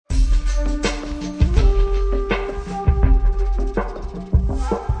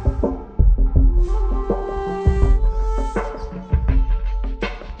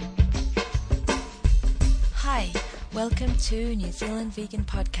to New Zealand Vegan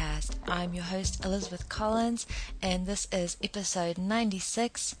Podcast. I'm your host Elizabeth Collins, and this is episode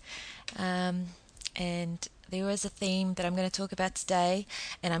 96. And there is a theme that I'm going to talk about today,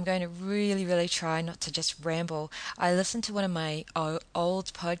 and I'm going to really try not to just ramble. I listened to one of my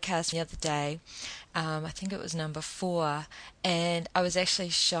old podcasts the other day. I think it was number 4, and I was actually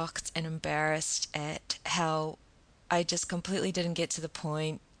shocked and embarrassed at how I just completely didn't get to the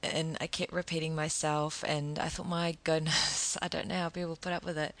point, and I kept repeating myself, and I thought, my goodness, I don't know how people put up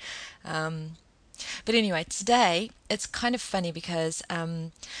with it. But anyway, today it's kind of funny because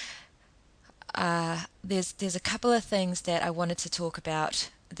there's a couple of things that I wanted to talk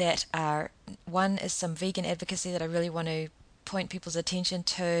about that are, one is some vegan advocacy that I really want to point people's attention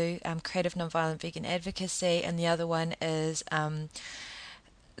to, creative nonviolent vegan advocacy, and the other one is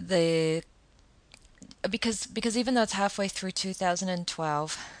because even though it's halfway through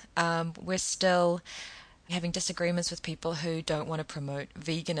 2012, we're still having disagreements with people who don't want to promote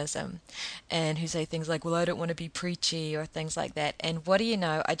veganism and who say things like, well, I don't want to be preachy or things like that. And what do you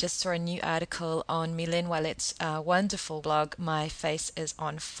know, I just saw a new article on Mylène Wallet's wonderful blog, My Face is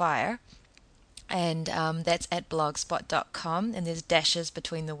on Fire. And that's at blogspot.com, and there's dashes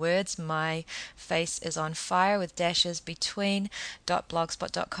between the words. My face is on fire with dashes between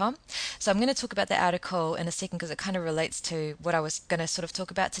 .blogspot.com. So I'm going to talk about that article in a second because it kind of relates to what I was going to sort of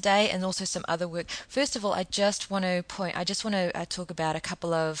talk about today, and also some other work. First of all, I just want to talk about a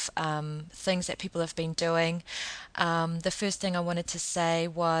couple of things that people have been doing. The first thing I wanted to say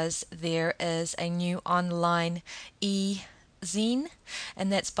was there is a new online zine,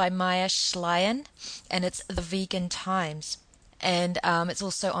 and that's by Maya Schleien, and it's The Vegan Times. And it's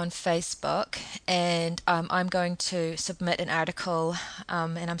also on Facebook, and I'm going to submit an article,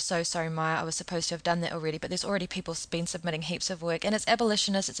 and I'm so sorry, Maya, I was supposed to have done that already, but there's already people been submitting heaps of work, and it's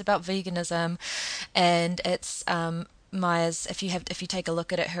abolitionist, it's about veganism, and it's Maya's, if you take a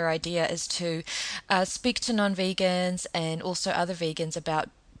look at it, her idea is to speak to non-vegans and also other vegans about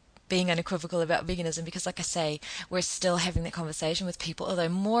being unequivocal about veganism, because like I say, we're still having that conversation with people, although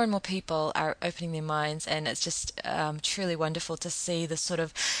more and more people are opening their minds, and it's just truly wonderful to see this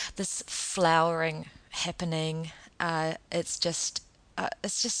flowering happening. It's just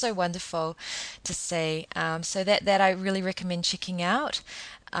so wonderful to see. So that I really recommend checking out.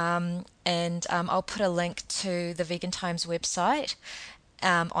 And I'll put a link to the Vegan Times website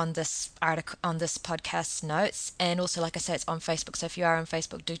on this article, on this podcast's notes, and also, like I say, it's on Facebook. So if you are on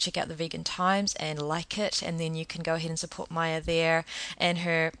Facebook, do check out the Vegan Times and like it, and then you can go ahead and support Maya there and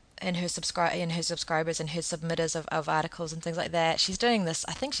her subscribers and her submitters of articles and things like that. She's doing this.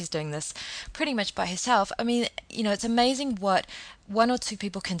 I think she's doing this pretty much by herself. I mean, it's amazing what one or two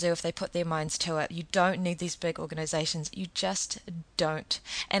people can do if they put their minds to it. You don't need these big organizations. You just don't.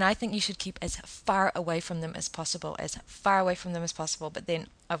 And I think you should keep as far away from them as possible, But then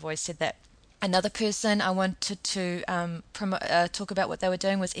I've always said that. Another person I wanted to talk about what they were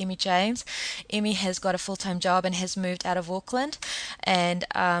doing was Emmy James. Emmy has got a full-time job and has moved out of Auckland, and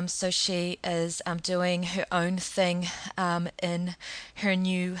so she is doing her own thing in her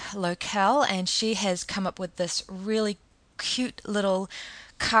new locale, and she has come up with this really cute little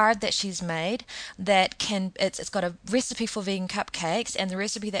card that she's made that it's got a recipe for vegan cupcakes, and the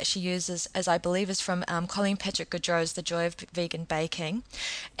recipe that she uses, as I believe, is from Colleen Patrick Goodrow's The Joy of Vegan Baking,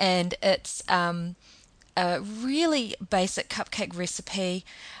 and it's a really basic cupcake recipe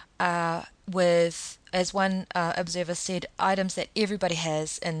with, as one observer said, items that everybody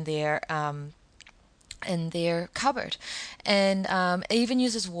has in their cupboard, and even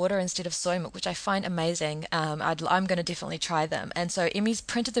uses water instead of soy milk, which I find amazing. I'm going to definitely try them. And so Emmy's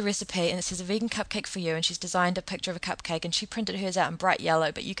printed the recipe, and it says a vegan cupcake for you, and she's designed a picture of a cupcake, and she printed hers out in bright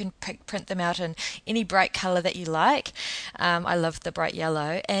yellow, but you can print them out in any bright color that you like. I love the bright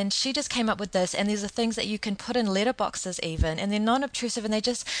yellow, and she just came up with this, and these are things that you can put in letterboxes even, and they're non-obtrusive,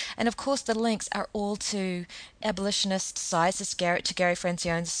 and of course the links are all to abolitionist sites, to Gary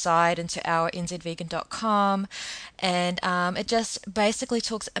Francione's site and to our nzvegan.com, and it just basically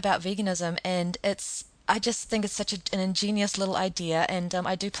talks about veganism, and I just think it's such an ingenious little idea, and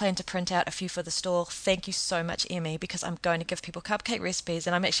I do plan to print out a few for the stall. Thank you so much, Emmy, because I'm going to give people cupcake recipes,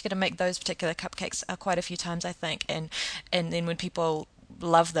 and I'm actually going to make those particular cupcakes quite a few times, I think, and then when people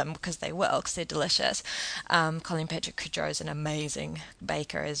love them because they will, because they're delicious. Colleen Patrick Goudreau is an amazing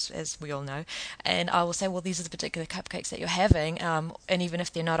baker, as we all know, and I will say, well, these are the particular cupcakes that you're having, and even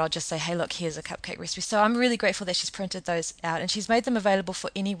if they're not, I'll just say, hey, look, here's a cupcake recipe. So I'm really grateful that she's printed those out, and she's made them available for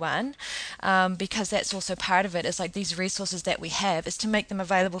anyone, because that's also part of it. Is like these resources that we have is to make them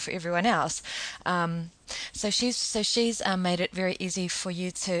available for everyone else. So she's made it very easy for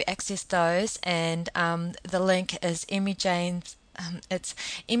you to access those, and the link is Emmy James. It's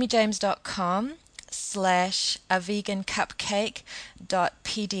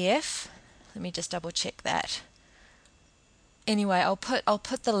emmyjames.com/avegancupcake.pdf. Let me just double check that. Anyway, I'll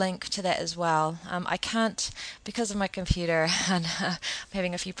put the link to that as well. I can't, because of my computer and I'm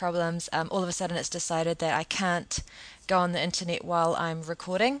having a few problems. All of a sudden, it's decided that I can't go on the internet while I'm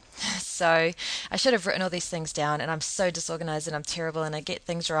recording. So I should have written all these things down, and I'm so disorganized and I'm terrible, and I get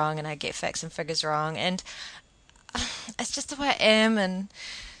things wrong and I get facts and figures wrong, and it's just the way I am. And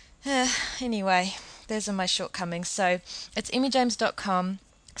anyway, those are my shortcomings. So it's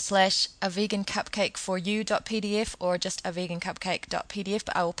emmyjames.com/avegancupcakeforyou.pdf or just avegancupcake.pdf,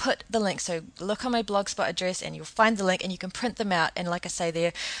 but I will put the link. So look on my blogspot address and you'll find the link, and you can print them out. And like I say,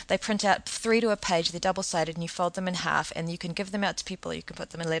 they print out 3 to a page. They're double-sided, and you fold them in half, and you can give them out to people. You can put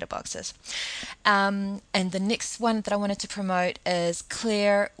them in letterboxes. And the next one that I wanted to promote is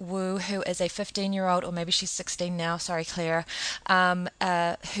Claire Wu, who is a 15-year-old, or maybe she's 16 now. Sorry, Claire,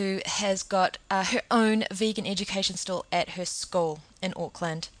 who has got her own vegan education stall at her school in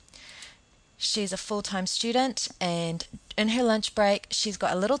Auckland. She's a full-time student, and in her lunch break she's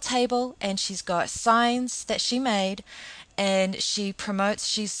got a little table and she's got signs that she made, and she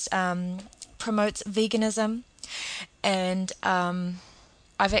promotes veganism. And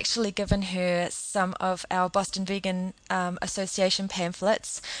I've actually given her some of our Boston Vegan Association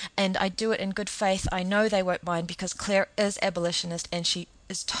pamphlets, and I do it in good faith. I know they won't mind, because Claire is abolitionist and she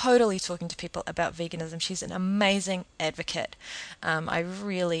is totally talking to people about veganism. She's an amazing advocate. I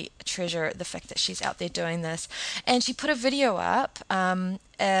really treasure the fact that she's out there doing this. And she put a video up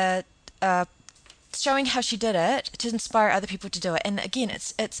showing how she did it to inspire other people to do it. And again,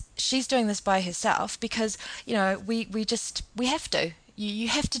 it's she's doing this by herself because, you know, we have to. You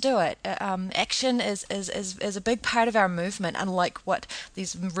have to do it. Action is a big part of our movement, unlike what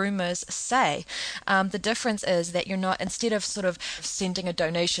these rumors say. The difference is that you're not, instead of sort of sending a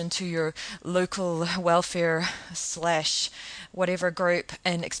donation to your local welfare / whatever group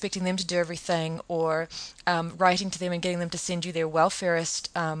and expecting them to do everything, or writing to them and getting them to send you their welfarist,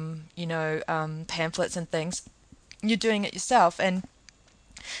 pamphlets and things, you're doing it yourself. And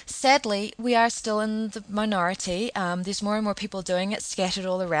sadly, we are still in the minority. There's more and more people doing it, scattered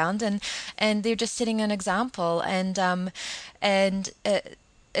all around, and they're just setting an example. And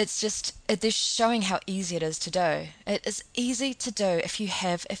they're showing how easy it is to do. It is easy to do if you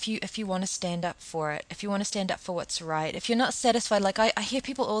want to stand up for it, if you want to stand up for what's right. If you're not satisfied, like I hear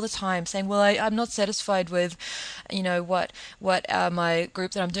people all the time saying, well, I'm not satisfied with, what my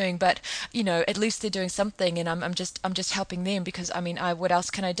group that I'm doing, but at least they're doing something, and I'm just helping them because what else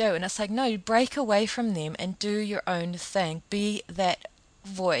can I do? And it's like, no, break away from them and do your own thing. Be that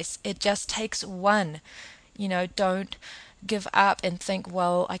voice. It just takes one. Don't give up and think,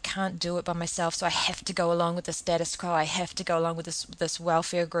 well, I can't do it by myself, so I have to go along with the status quo. I have to go along with this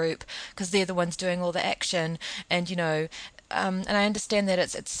welfare group because they're the ones doing all the action. And and I understand that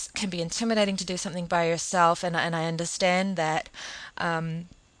it can be intimidating to do something by yourself, and I understand that. But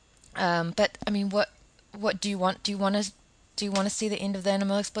what do you want? Do you want to see the end of the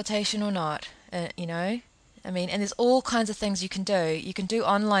animal exploitation or not? And there's all kinds of things you can do. You can do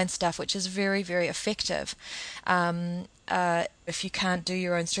online stuff, which is very, very effective. If you can't do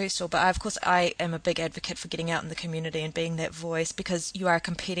your own street stall. But of course, I am a big advocate for getting out in the community and being that voice, because you are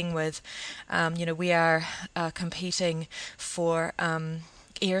competing with, we are competing for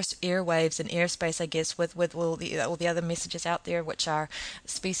airwaves and airspace, I guess, with all the other messages out there, which are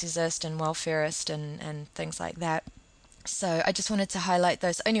speciesist and welfarist and things like that. So I just wanted to highlight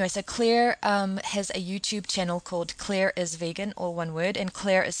those. Anyway, so Claire has a YouTube channel called Claire is Vegan, all one word, and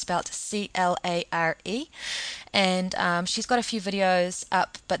Claire is spelt Clare. And she's got a few videos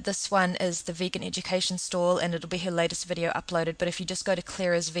up, but this one is the vegan education stall, and it'll be her latest video uploaded. But if you just go to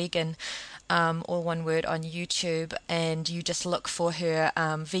Claire is Vegan all one word, on YouTube, and you just look for her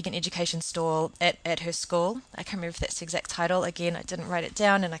vegan education stall at her school. I can't remember if that's the exact title. Again, I didn't write it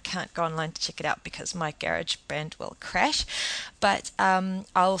down, and I can't go online to check it out because my GarageBand will crash. But I'll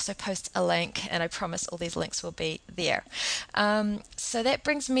also post a link, and I promise all these links will be there. So that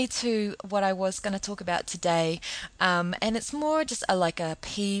brings me to what I was going to talk about today, and it's more just like a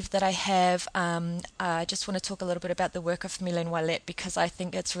peeve that I have. I just want to talk a little bit about the work of Mylène Ouellette because I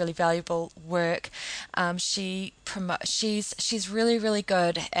think it's really valuable work. She's really, really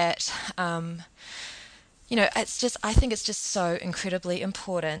good at it's just, I think it's just so incredibly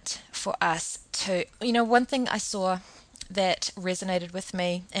important for us to, one thing I saw that resonated with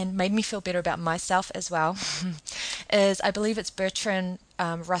me and made me feel better about myself as well is, I believe it's Bertrand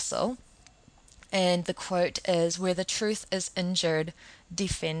Russell, and the quote is, "Where the truth is injured,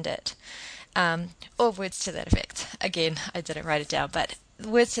 defend it." Or words to that effect. Again, I didn't write it down, but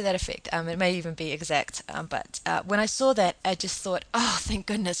words to that effect. It may even be exact. But when I saw that, I just thought, oh, thank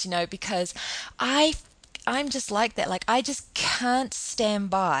goodness, because I'm just like that. Like, I just can't stand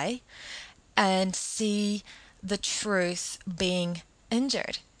by and see the truth being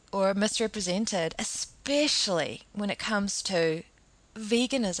injured or misrepresented, especially when it comes to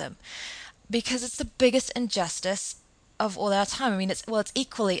veganism, because it's the biggest injustice of all our time. I mean, it's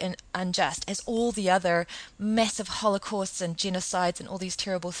equally unjust as all the other massive holocausts and genocides and all these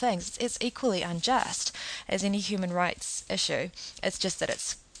terrible things. It's equally unjust as any human rights issue. It's just that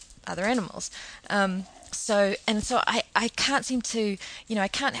it's other animals. So I can't seem to, I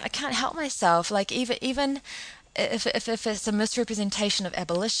can't help myself. Like, even if it's a misrepresentation of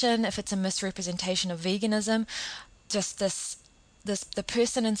abolition, if it's a misrepresentation of veganism, just the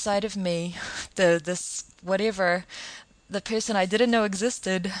person inside of me, the person I didn't know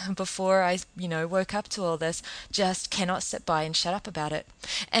existed before I, woke up to all this, just cannot sit by and shut up about it.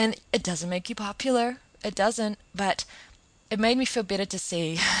 And it doesn't make you popular. It doesn't, but it made me feel better to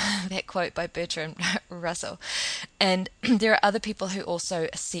see that quote by Bertrand Russell. And there are other people who also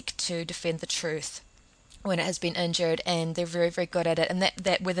seek to defend the truth when it has been injured, and they're very, very good at it. And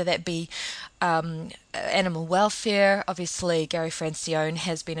that whether that be animal welfare, obviously Gary Francione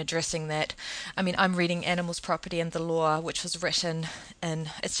has been addressing that. I mean, I'm reading Animals, Property and the Law, which was written,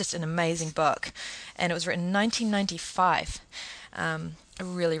 and it's just an amazing book, and it was written in 1995. I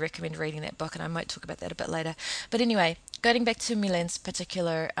really recommend reading that book, and I might talk about that a bit later. But anyway, getting back to Mylène's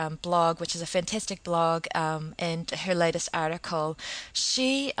particular blog, which is a fantastic blog, and her latest article,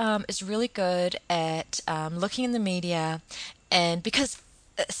 she is really good at looking in the media, and because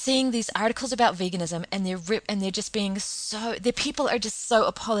seeing these articles about veganism, and they're just being so, the people are just so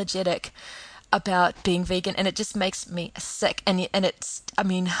apologetic about being vegan, and it just makes me sick. And it's, I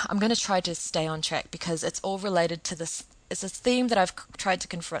mean, I'm going to try to stay on track because it's all related to this. It's a theme that I've tried to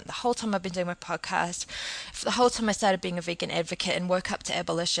confront the whole time I've been doing my podcast, for the whole time I started being a vegan advocate and woke up to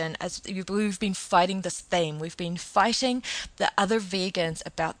abolition. As we've been fighting this theme, we've been fighting the other vegans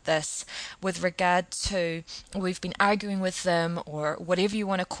about this with regard to, we've been arguing with them, or whatever you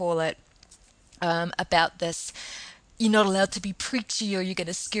want to call it, about this. You're not allowed to be preachy, or you're going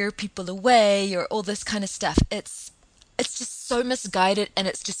to scare people away, or all this kind of stuff. It's just so misguided, and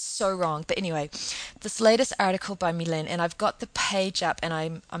it's just so wrong. But anyway, this latest article by Mylène, and I've got the page up, and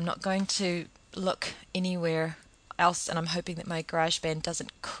I'm not going to look anywhere else, and I'm hoping that my GarageBand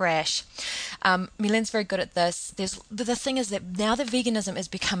doesn't crash. Mylène's very good at this. The thing is that now the veganism is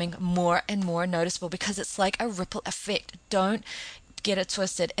becoming more and more noticeable because it's like a ripple effect. Don't get it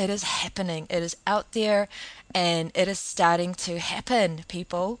twisted. It is happening. It is out there, and it is starting to happen,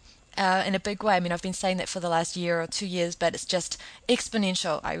 people. In a big way. I mean, I've been saying that for the last year or 2 years, but it's just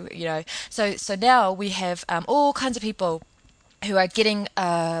exponential. So now we have all kinds of people who are getting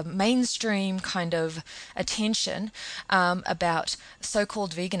mainstream kind of attention about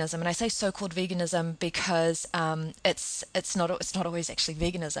so-called veganism, and I say so-called veganism because it's not always actually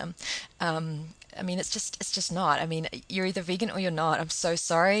veganism. I mean, it's just not. I mean, you're either vegan or you're not. I'm so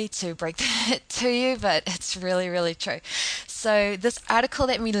sorry to break that to you, but it's really, really true. So this article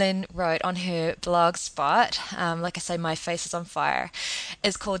that Mylène wrote on her blog spot, like I say, my face is on fire,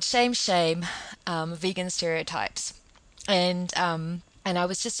 is called "Shame, Shame, Vegan Stereotypes." And I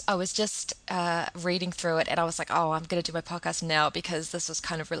was just reading through it, and I was like, oh, I'm going to do my podcast now because this was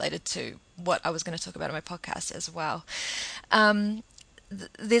kind of related to what I was going to talk about in my podcast as well.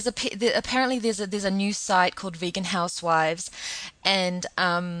 Apparently there's a new site called Vegan Housewives, and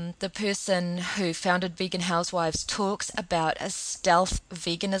the person who founded Vegan Housewives talks about a stealth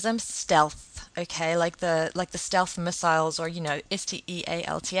veganism, stealth, okay, like the stealth missiles, or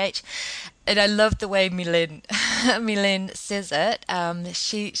STEALTH. and I love the way Milen Milen says it.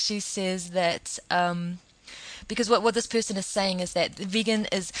 She says that because what this person is saying is that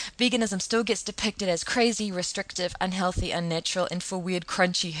veganism still gets depicted as crazy, restrictive, unhealthy, unnatural, and for weird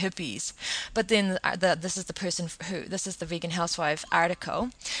crunchy hippies. But then this is the vegan housewife article,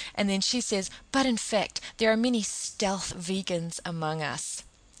 and then she says, but in fact there are many stealth vegans among us.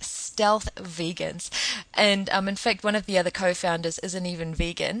 Stealth vegans. And in fact, one of the other co-founders isn't even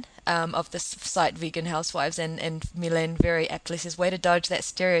vegan, of this site, Vegan Housewives, and Milen very aptly says, way to dodge that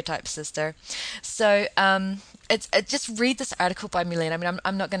stereotype, sister. So just read this article by Milen. I mean,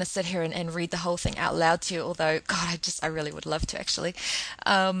 I'm not going to sit here and read the whole thing out loud to you, although, God, I really would love to actually.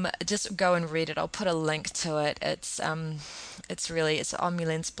 Just go and read it. I'll put a link to it. It's on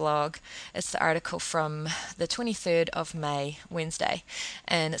Milen's blog. It's the article from the 23rd of May, Wednesday,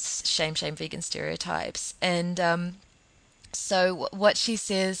 and it's Shame, Shame, Vegan Stereotypes. And so what she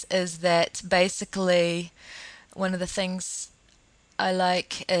says is that basically one of the things I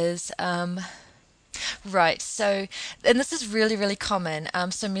like is right. So, and this is really, really common.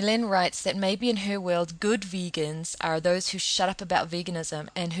 So Milen writes that maybe in her world, good vegans are those who shut up about veganism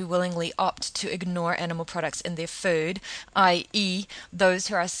and who willingly opt to ignore animal products in their food, i.e., those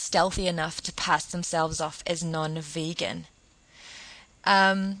who are stealthy enough to pass themselves off as non-vegan.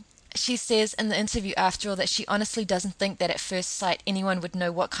 She says in the interview, after all, that she honestly doesn't think that at first sight anyone would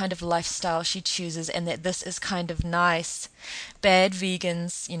know what kind of lifestyle she chooses and that this is kind of nice. Bad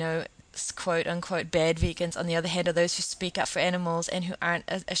vegans, quote unquote bad vegans, on the other hand, are those who speak up for animals and who aren't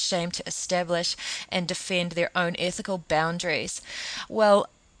ashamed to establish and defend their own ethical boundaries. Well,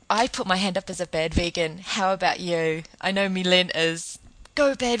 I put my hand up as a bad vegan. How about you? I know Milen is.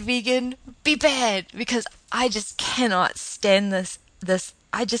 Go bad vegan, be bad, because I just cannot stand this.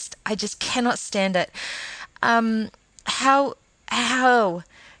 I just cannot stand it. How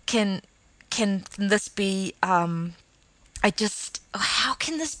can this be? How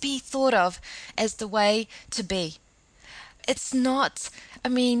can this be thought of as the way to be? It's not. I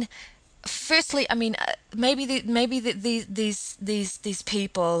mean, firstly, these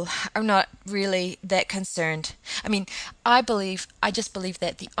people are not really that concerned. I mean, I just believe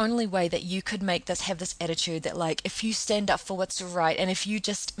that the only way that you could have this attitude that, like, if you stand up for what's right and if you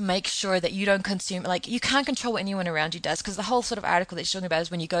just make sure that you don't consume, like, you can't control what anyone around you does, because the whole sort of article that she's talking about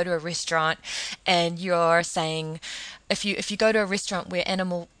is when you go to a restaurant and you're saying, if you go to a restaurant where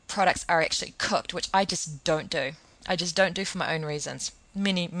animal products are actually cooked, which I just don't do. I just don't do for my own reasons.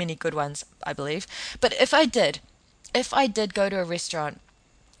 Many good ones, I believe. But if I did go to a restaurant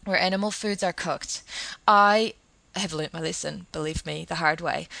where animal foods are cooked, I have learnt my lesson, believe me, the hard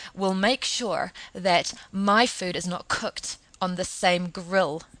way. Will make sure that my food is not cooked on the same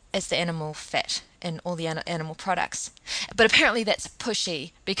grill as the animal fat and all the animal products. But apparently that's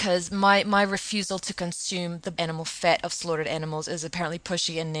pushy, because my refusal to consume the animal fat of slaughtered animals is apparently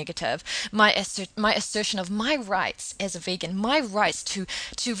pushy and negative. My assertion of my rights as a vegan, my rights to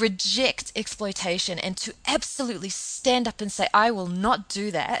reject exploitation and to absolutely stand up and say, I will not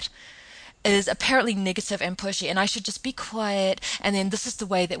do that, is apparently negative and pushy, and I should just be quiet, and then this is the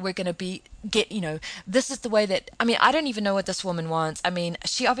way that we're going to this is the way that, I mean, I don't even know what this woman wants. I mean,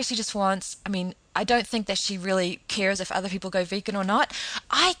 she obviously just wants, I mean, I don't think that she really cares if other people go vegan or not.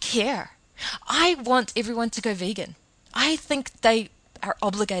 I care. I want everyone to go vegan. I think they are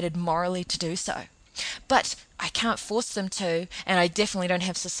obligated morally to do so. But I can't force them to, and I definitely don't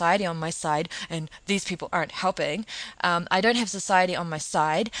have society on my side, and these people aren't helping. I don't have society on my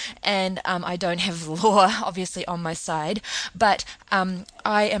side, and I don't have law, obviously, on my side, but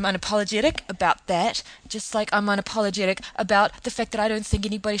I am unapologetic about that, just like I'm unapologetic about the fact that I don't think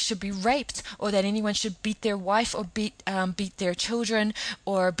anybody should be raped, or that anyone should beat their wife, or beat their children,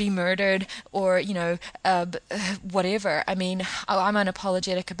 or be murdered, or, whatever. I mean, I'm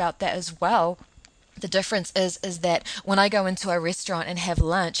unapologetic about that as well. The difference is that when I go into a restaurant and have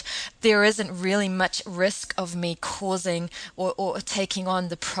lunch, there isn't really much risk of me causing or taking on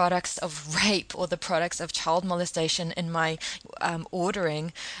the products of rape or the products of child molestation in my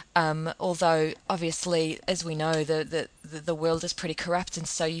ordering. Although, obviously, as we know, the world is pretty corrupt, and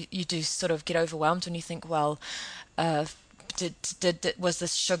so you do sort of get overwhelmed when you think, well, was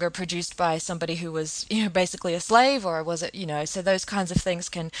this sugar produced by somebody who was, basically a slave, or was it, so those kinds of things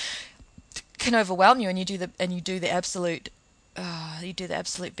can overwhelm you, and you do the absolute you do the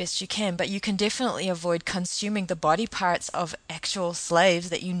absolute best you can, but you can definitely avoid consuming the body parts of actual slaves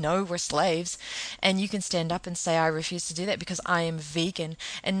that you know were slaves. And you can stand up and say, I refuse to do that because I am vegan,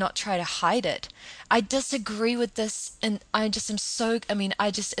 and not try to hide it. I disagree with this, and I just am so, I mean,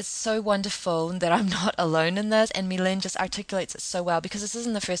 it's so wonderful that I'm not alone in this. And Milen just articulates it so well, because this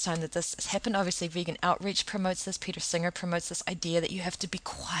isn't the first time that this has happened. Obviously, Vegan Outreach promotes this. Peter Singer promotes this idea that you have to be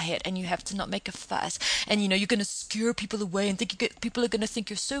quiet and you have to not make a fuss. And, you're going to scare people away and people are going to think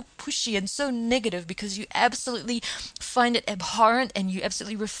you're so pushy and so negative because you absolutely find it abhorrent and you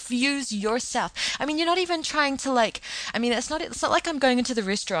absolutely refuse yourself. I mean, you're not even trying to it's not like I'm going into the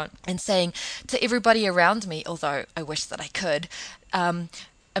restaurant and saying to everybody around me, although I wish that I could,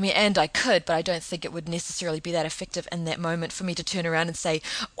 and I could, but I don't think it would necessarily be that effective in that moment for me to turn around and say,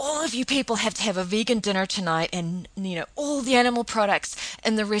 all of you people have to have a vegan dinner tonight, and, all the animal products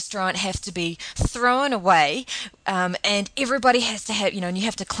in the restaurant have to be thrown away, and everybody has to have, and you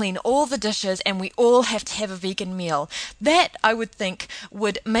have to clean all the dishes, and we all have to have a vegan meal. That, I would think,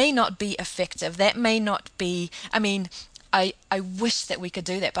 may not be effective. That may not be, I wish that we could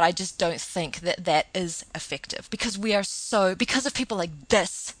do that, but I just don't think that that is effective, because because of people like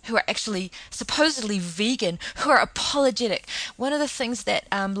this who are actually supposedly vegan, who are apologetic. One of the things that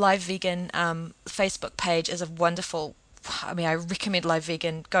Live Vegan Facebook page is a wonderful, I recommend Live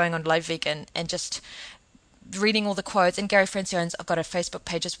Vegan, going on Live Vegan and just reading all the quotes. And Gary Francione's got a Facebook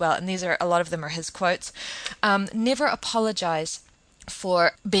page as well, and a lot of them are his quotes. Never apologize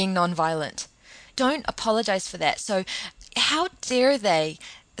for being nonviolent. Don't apologize for that. So how dare they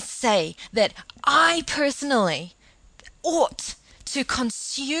say that I personally ought to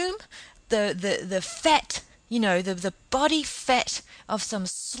consume the fat, the body fat of some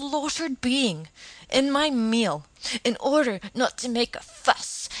slaughtered being in my meal in order not to make a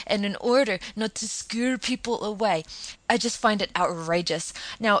fuss and in order not to scare people away. I just find it outrageous.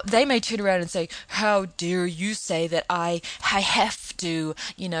 Now, they may turn around and say, how dare you say that I have to,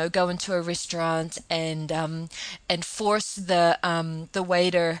 go into a restaurant and force the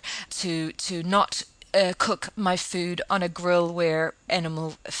waiter to not cook my food on a grill where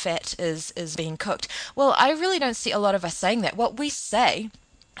animal fat is being cooked. Well, I really don't see a lot of us saying that. What we say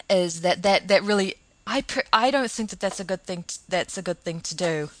is that really, I don't think that that's a good thing. That's a good thing to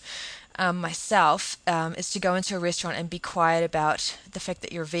do. Myself, is to go into a restaurant and be quiet about the fact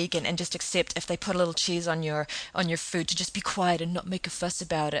that you're vegan, and just accept if they put a little cheese on your food, to just be quiet and not make a fuss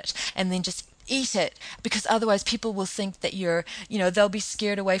about it, and then just eat it, because otherwise people will think that they'll be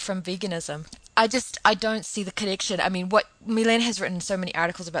scared away from veganism. I don't see the connection. I mean, what Milen has written so many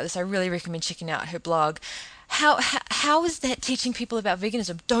articles about this. I really recommend checking out her blog. How is that teaching people about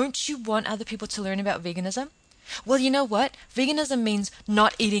veganism? Don't you want other people to learn about veganism? Well, you know what? Veganism means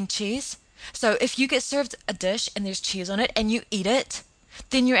not eating cheese. So if you get served a dish and there's cheese on it and you eat it,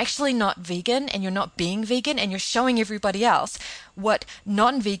 then you're actually not vegan, and you're not being vegan, and you're showing everybody else what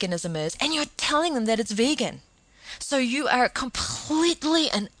non-veganism is, and you're telling them that it's vegan. So you are completely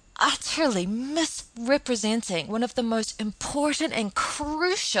and utterly misrepresenting one of the most important and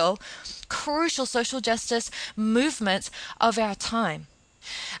crucial social justice movements of our time.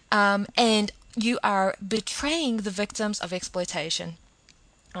 And you are betraying the victims of exploitation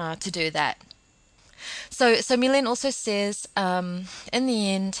to do that. So Milen also says, in the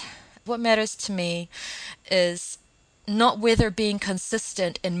end, what matters to me is not whether being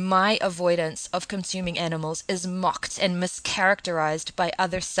consistent in my avoidance of consuming animals is mocked and mischaracterized by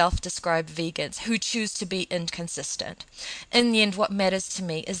other self-described vegans who choose to be inconsistent. In the end, what matters to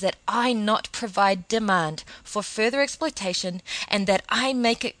me is that I not provide demand for further exploitation, and that I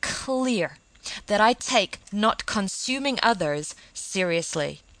make it clear that I take not consuming others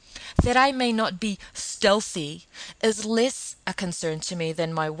seriously. That I may not be stealthy is less a concern to me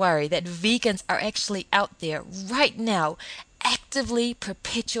than my worry that vegans are actually out there right now actively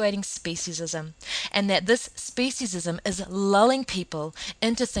perpetuating speciesism, and that this speciesism is lulling people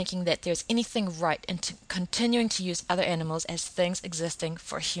into thinking that there's anything right in continuing to use other animals as things existing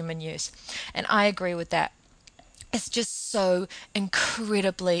for human use. And I agree with that. It's just so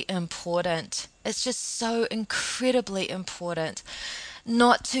incredibly important. It's just so incredibly important.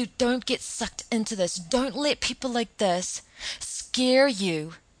 Don't get sucked into this. Don't let people like this scare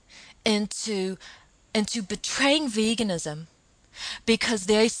you into betraying veganism, because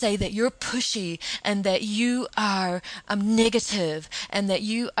they say that you're pushy and that you are negative and that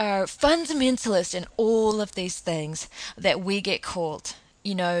you are fundamentalist and all of these things that we get called.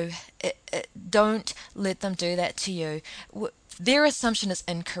 Don't let them do that to you. Their assumption is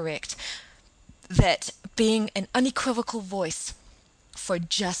incorrect, that being an unequivocal voice for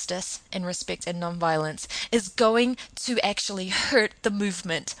justice and respect and nonviolence is going to actually hurt the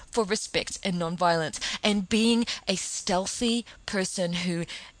movement for respect and nonviolence. And being a stealthy person who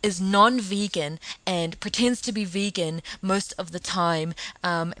is non-vegan and pretends to be vegan most of the time,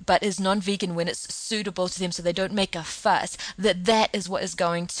 but is non-vegan when it's suitable to them, so they don't make a fuss. That is what is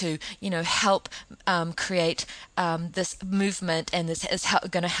going to, help create this movement, and this is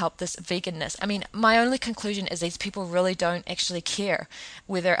going to help this veganism. I mean, my only conclusion is these people really don't actually care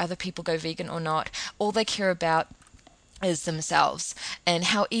whether other people go vegan or not. All they care about is themselves and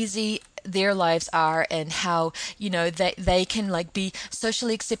how easy their lives are, and how they can like be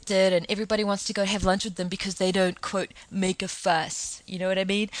socially accepted, and everybody wants to go have lunch with them because they don't, quote, make a fuss. You know what I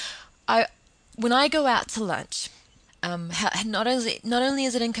mean? When I go out to lunch, not only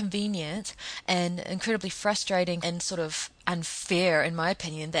is it inconvenient and incredibly frustrating and sort of unfair, in my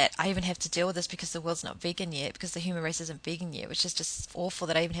opinion, that I even have to deal with this because the world's not vegan yet, because the human race isn't vegan yet, which is just awful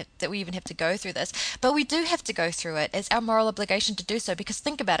that we even have to go through this. But we do have to go through it. It's our moral obligation to do so, because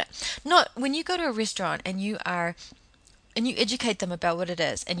think about it. Not when you go to a restaurant and you educate them about what it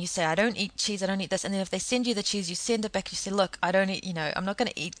is, and you say, I don't eat cheese, I don't eat this, and then if they send you the cheese, you send it back, you say, look, I don't eat, I'm not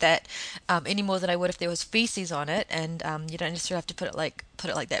going to eat that any more than I would if there was feces on it, and you don't necessarily have to put it like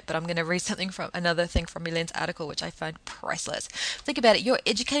that, but I'm going to read another thing from Milene's article, which I find priceless. Think about it, you're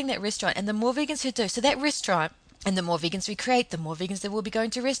educating that restaurant, and the more vegans who do, so that restaurant, and the more vegans we create, the more vegans there will be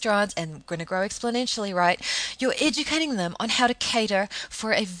going to restaurants, and going to grow exponentially, right? You're educating them on how to cater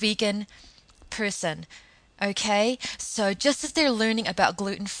for a vegan person. Okay, so just as they're learning about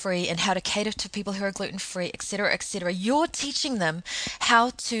gluten-free and how to cater to people who are gluten-free, etc., you're teaching them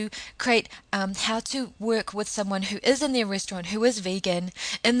how to create, how to work with someone who is in their restaurant, who is vegan,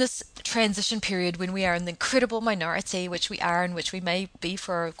 in this transition period when we are in the incredible minority, which we are and which we may be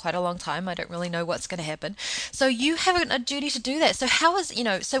for quite a long time. I don't really know what's going to happen. So you have a duty to do that. So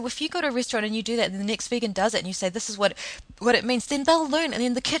so if you go to a restaurant and you do that, and the next vegan does it, and you say, this is what it means, then they'll learn, and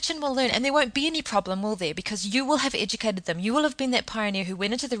then the kitchen will learn, and there won't be any problem, will there? Because you will have educated them. You will have been that pioneer who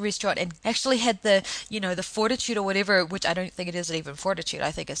went into the restaurant and actually had the fortitude or whatever, which I don't think it is even fortitude.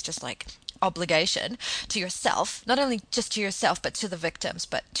 I think it's just like obligation to yourself, not only just to yourself, but to the victims,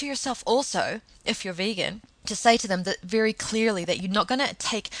 but to yourself also, if you're vegan, to say to them that very clearly that you're not going to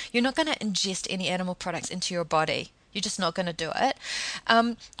ingest any animal products into your body. You're just not going to do it.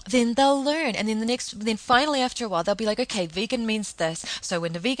 Then they'll learn, and then finally after a while they'll be like, okay, vegan means this. So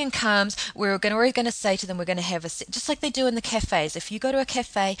when the vegan comes, we're going to say to them, we're going to have just like they do in the cafes. If you go to a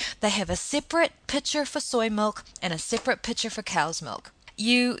cafe, they have a separate pitcher for soy milk and a separate pitcher for cow's milk.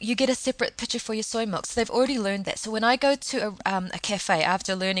 You get a separate pitcher for your soy milk. So they've already learned that. So when I go to a cafe,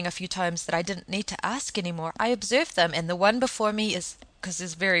 after learning a few times that I didn't need to ask anymore, I observe them, and the one before me is, because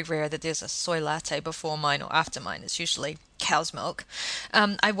it's very rare that there's a soy latte before mine or after mine. It's usually cow's milk.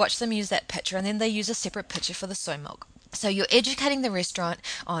 I watch them use that pitcher, and then they use a separate pitcher for the soy milk. So you're educating the restaurant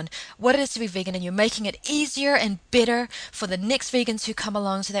on what it is to be vegan, and you're making it easier and better for the next vegans who come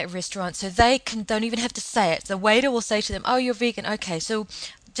along to that restaurant, so they don't even have to say it. The waiter will say to them, oh, you're vegan. Okay, so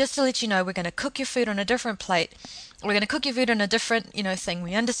just to let you know, we're going to cook your food on a different plate. We're going to cook your food on a different, thing.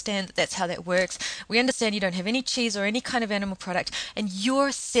 We understand that that's how that works. We understand you don't have any cheese or any kind of animal product, and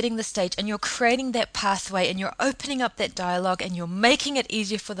you're setting the stage, and you're creating that pathway, and you're opening up that dialogue, and you're making it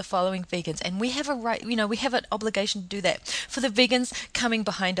easier for the following vegans. And we have a right, we have an obligation to do that for the vegans coming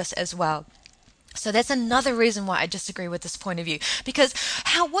behind us as well. So that's another reason why I disagree with this point of view. Because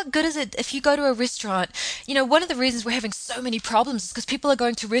what good is it if you go to a restaurant? One of the reasons we're having so many problems is because people are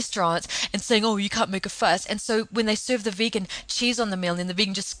going to restaurants and saying, oh, you can't make a fuss. And so when they serve the vegan cheese on the meal, and then the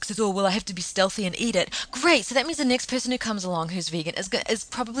vegan just says, oh, well, I have to be stealthy and eat it. Great. So that means the next person who comes along who's vegan is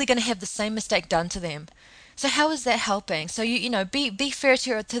probably going to have the same mistake done to them. So how is that helping? So be fair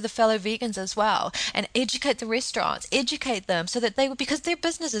to the fellow vegans as well, and educate the restaurants, educate them so that because they're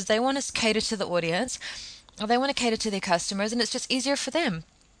businesses, they want to cater to the audience, or they want to cater to their customers, and it's just easier for them.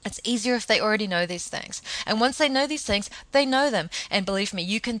 It's easier if they already know these things. And once they know these things, they know them. And believe me,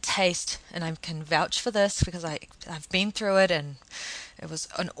 you can taste, and I can vouch for this because I've been through it, and it was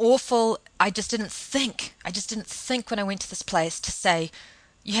an awful, I just didn't think when I went to this place to say,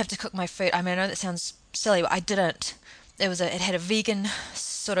 you have to cook my food. I mean, I know that sounds silly, but I didn't. It had a vegan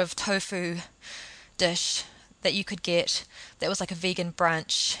sort of tofu dish that you could get that was like a vegan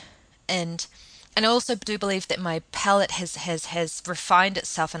brunch, and I also do believe that my palate has refined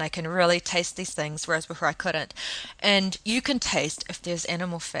itself, and I can really taste these things, whereas before I couldn't. And you can taste if there's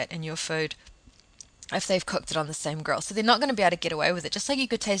animal fat in your food. if they've cooked it on the same grill. So they're not going to be able to get away with it. Just like you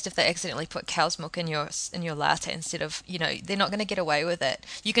could taste if they accidentally put cow's milk in your latte instead of, they're not going to get away with it.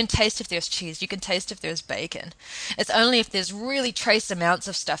 You can taste if there's cheese, you can taste if there's bacon. It's only if there's really trace amounts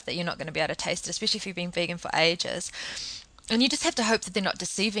of stuff that you're not going to be able to taste it, especially if you've been vegan for ages. And you just have to hope that they're not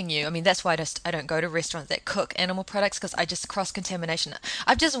deceiving you. I mean, that's why I don't go to restaurants that cook animal products, because I just cross contamination.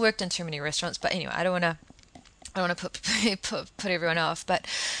 I've just worked in too many restaurants, but anyway, I don't want to put everyone off, but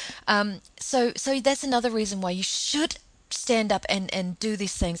so that's another reason why you should stand up and do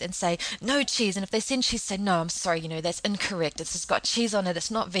these things and say no cheese. And if they send cheese, say no, I'm sorry, that's incorrect. It's just got cheese on it.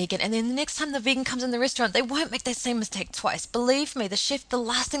 It's not vegan. And then the next time the vegan comes in the restaurant, they won't make that same mistake twice. Believe me, the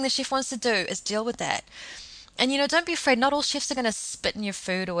last thing the chef wants to do is deal with that. And don't be afraid. Not all chefs are going to spit in your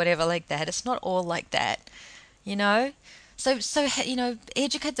food or whatever like that. It's not all like that, you know. So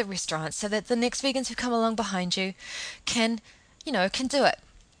educate the restaurants so that the next vegans who come along behind you can do it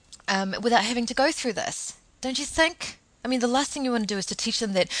without having to go through this. Don't you think? I mean, the last thing you want to do is to teach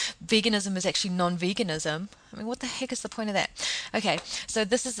them that veganism is actually non-veganism. I mean, what the heck is the point of that? Okay, so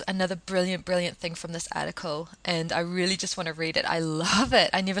this is another brilliant, brilliant thing from this article, and I really just want to read it. I love it.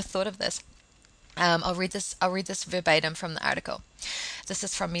 I never thought of this. I'll read this verbatim from the article. This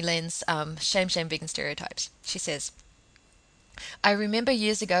is from Milene's Shame, Shame, Vegan Stereotypes. She says, I remember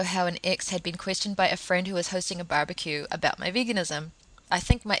years ago how an ex had been questioned by a friend who was hosting a barbecue about my veganism. I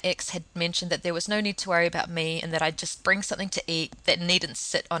think my ex had mentioned that there was no need to worry about me and that I'd just bring something to eat that needn't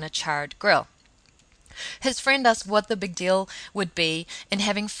sit on a charred grill. His friend asked what the big deal would be in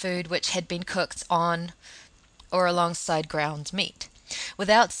having food which had been cooked on or alongside ground meat.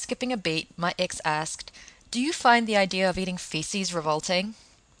 Without skipping a beat, my ex asked, do you find the idea of eating feces revolting?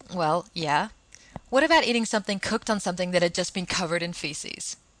 Well, yeah. What about eating something cooked on something that had just been covered in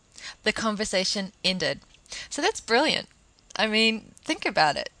feces? The conversation ended. So that's brilliant. I mean, think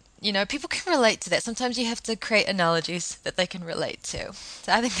about it. People can relate to that. Sometimes you have to create analogies that they can relate to.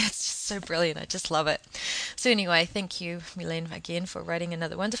 So I think that's just so brilliant. I just love it. So anyway, thank you, Milene, again for writing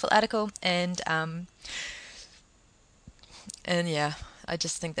another wonderful article. And yeah, I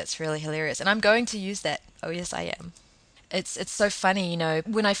just think that's really hilarious. And I'm going to use that. Oh yes, I am. It's so funny,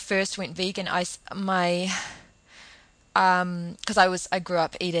 when I first went vegan, because I grew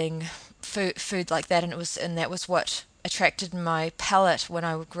up eating food like that, and that was what attracted my palate when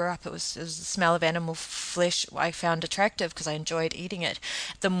I grew up. It was the smell of animal flesh I found attractive because I enjoyed eating it.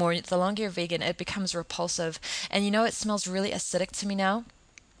 The longer you're vegan, it becomes repulsive, and it smells really acidic to me now.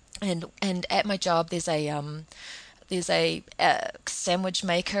 And at my job, there's a sandwich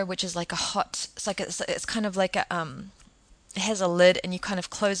maker, which is like a hot. It's kind of like it has a lid, and you kind of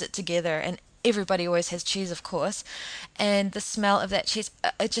close it together, and everybody always has cheese, of course, and the smell of that cheese,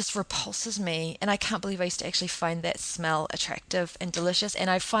 it just repulses me, and I can't believe I used to actually find that smell attractive and delicious. And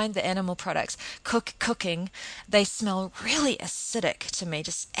I find the animal products cooking, they smell really acidic to me,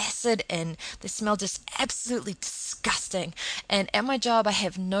 just acid, and they smell just absolutely disgusting. And at my job, I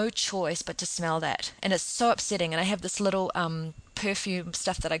have no choice but to smell that, and it's so upsetting. And I have this little perfume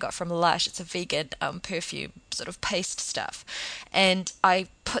stuff that I got from Lush. It's a vegan perfume sort of paste stuff, and I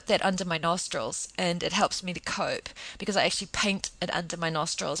put that under my nostrils, and it helps me to cope because I actually paint it under my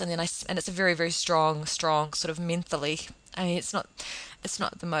nostrils, and it's a very, very strong sort of mentally. I mean, it's not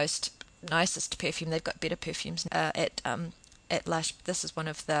the most nicest perfume. They've got better perfumes at Lush. This is one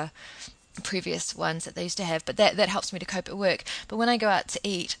of the previous ones that they used to have, but that helps me to cope at work. But when I go out to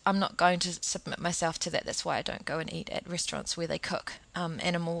eat, I'm not going to submit myself to that. That's why I don't go and eat at restaurants where they cook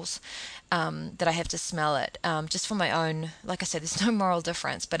animals, that I have to smell it, just for my own, like I said, there's no moral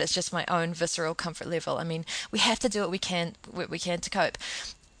difference, but it's just my own visceral comfort level. I mean, we have to do what we can to cope.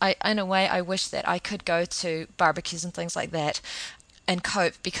 In a way, I wish that I could go to barbecues and things like that and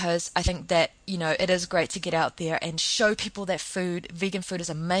cope, because I think that it is great to get out there and show people that vegan food is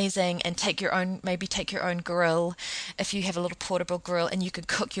amazing, and maybe take your own grill if you have a little portable grill, and you can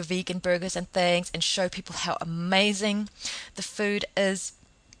cook your vegan burgers and things and show people how amazing the food is,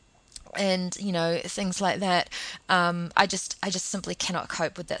 and things like that. I just simply cannot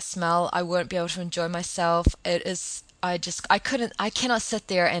cope with that smell. I won't be able to enjoy myself. I cannot sit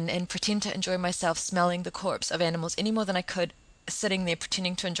there and pretend to enjoy myself smelling the corpse of animals any more than I could sitting there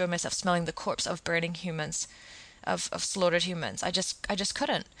pretending to enjoy myself smelling the corpse of burning humans, of slaughtered humans. I just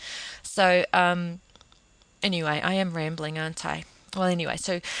couldn't. So anyway, I am rambling, aren't I? Well, anyway,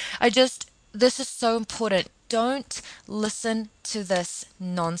 so this is so important. Don't listen to this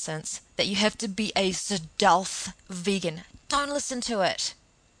nonsense that you have to be a stealth vegan. Don't listen to it.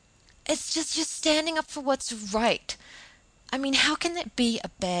 It's just you're standing up for what's right. I mean, how can that be a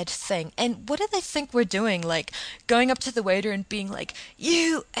bad thing? And what do they think we're doing? Like going up to the waiter and being like,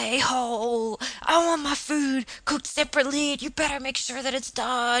 "You a-hole, I want my food cooked separately. You better make sure that it's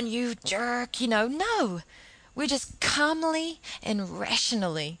done, you jerk." No. We're just calmly and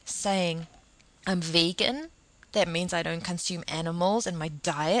rationally saying, I'm vegan. That means I don't consume animals in my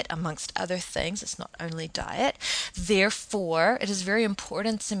diet, amongst other things. It's not only diet. Therefore, it is very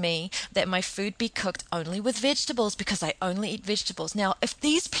important to me that my food be cooked only with vegetables because I only eat vegetables. Now, if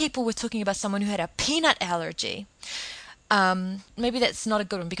these people were talking about someone who had a peanut allergy, maybe that's not a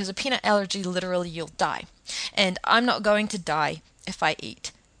good one because a peanut allergy, literally, you'll die. And I'm not going to die if I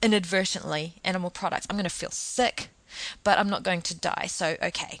eat inadvertently animal products. I'm going to feel sick, but I'm not going to die. So,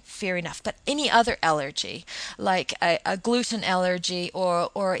 okay, fair enough. But any other allergy, like a gluten allergy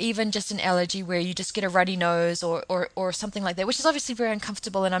or even just an allergy where you just get a runny nose or something like that, which is obviously very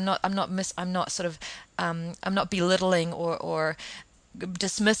uncomfortable. And I'm not belittling or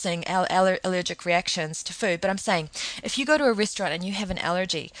dismissing allergic reactions to food. But I'm saying if you go to a restaurant and you have an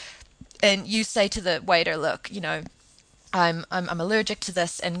allergy and you say to the waiter, look, I'm allergic to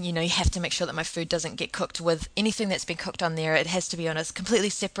this, and you have to make sure that my food doesn't get cooked with anything that's been cooked on there. It has to be on a completely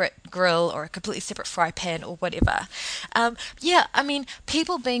separate grill or a completely separate fry pan or whatever. Yeah, I mean,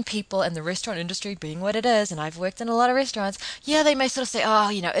 people being people and the restaurant industry being what it is, and I've worked in a lot of restaurants. Yeah, they may sort of say, oh,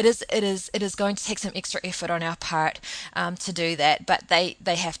 it is going to take some extra effort on our part to do that, but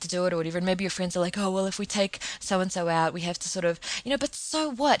they have to do it or whatever. And maybe your friends are like, oh, well, if we take so and so out, we have to sort of, but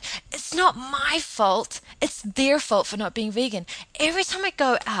so what? It's not my fault. It's their fault for not being vegan. Every time I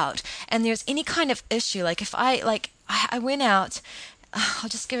go out and there's any kind of issue, like if I went out, I'll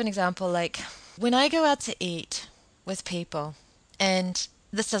just give an example, like when I go out to eat with people, and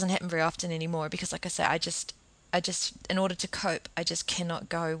this doesn't happen very often anymore because like I say, I just in order to cope, I just cannot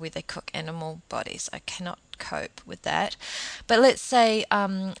go where they cook animal bodies. I cannot cope with that. But let's say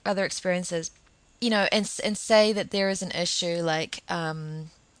other experiences, and say that there is an issue like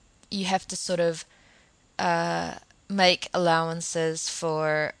you have to sort of make allowances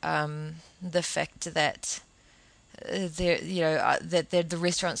for the fact that the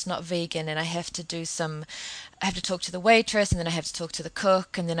restaurant's not vegan, and I have to talk to the waitress, and then I have to talk to the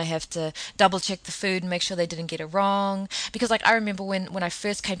cook, and then I have to double check the food and make sure they didn't get it wrong. Because like I remember when I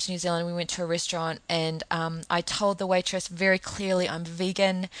first came to New Zealand, we went to a restaurant, and I told the waitress very clearly I'm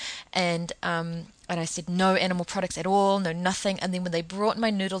vegan, and I said no animal products at all, no nothing. And then when they brought my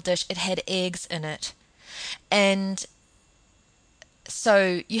noodle dish, it had eggs in it. And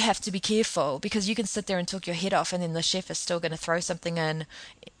so you have to be careful because you can sit there and talk your head off, and then the chef is still going to throw something in,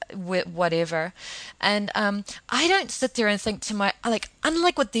 whatever. And I don't sit there and think to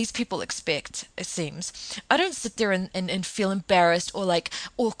unlike what these people expect, it seems, I don't sit there and feel embarrassed or like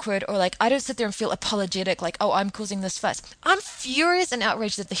awkward or like I don't sit there and feel apologetic like, oh, I'm causing this fuss. I'm furious and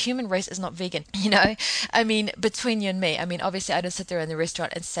outraged that the human race is not vegan. I mean, between you and me, I mean, obviously I don't sit there in the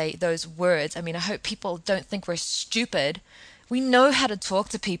restaurant and say those words. I mean, I hope people don't think we're stupid. We know how to talk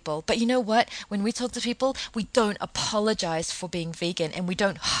to people, but you know what? When we talk to people, we don't apologize for being vegan, and we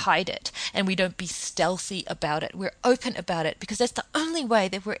don't hide it, and we don't be stealthy about it. We're open about it because that's the only way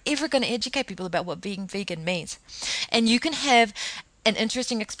that we're ever going to educate people about what being vegan means. And you can have an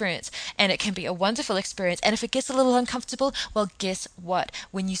interesting experience, and it can be a wonderful experience. And if it gets a little uncomfortable, well, guess what?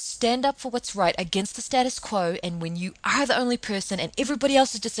 When you stand up for what's right against the status quo, and when you are the only person and everybody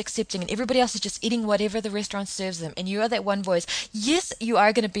else is just accepting and everybody else is just eating whatever the restaurant serves them, and you are that one voice, yes, you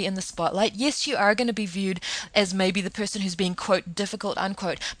are going to be in the spotlight. Yes, you are going to be viewed as maybe the person who's being, quote, difficult,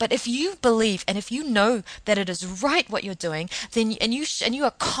 unquote. But if you believe and if you know that it is right what you're doing, then and you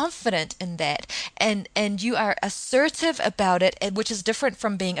are confident in that, and you are assertive about it, which is different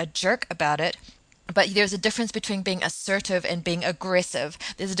from being a jerk about it. But there's a difference between being assertive and being aggressive.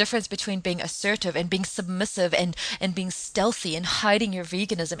 There's a difference between being assertive and being submissive and being stealthy and hiding your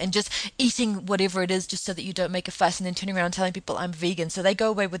veganism and just eating whatever it is just so that you don't make a fuss and then turning around and telling people I'm vegan. So they go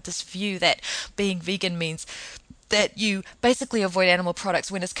away with this view that being vegan means that you basically avoid animal products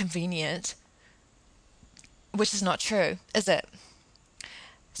when it's convenient, which is not true, is it?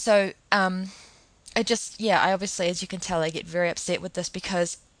 So, I obviously, as you can tell, I get very upset with this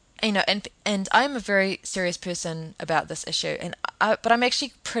because, and I'm a very serious person about this issue, but I'm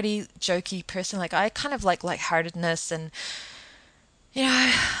actually a pretty jokey person. Like I kind of like lightheartedness, and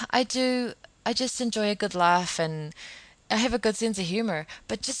I just enjoy a good laugh, and I have a good sense of humor,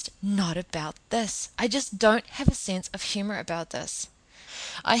 but just not about this. I just don't have a sense of humor about this.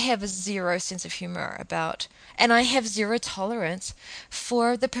 I have a zero sense of humor about, and I have zero tolerance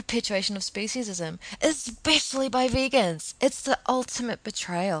for the perpetuation of speciesism, especially by vegans. It's the ultimate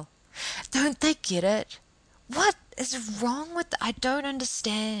betrayal. Don't they get it? What is wrong with I don't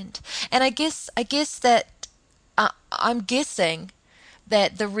understand. And I guess that I'm guessing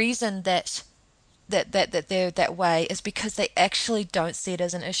that the reason that they're that way is because they actually don't see it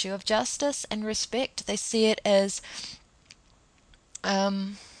as an issue of justice and respect. They see it as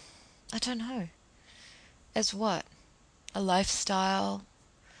um I don't know, as what? A lifestyle,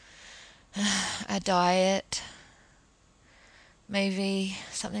 a diet, maybe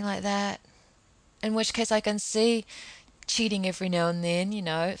something like that. In which case I can see cheating every now and then,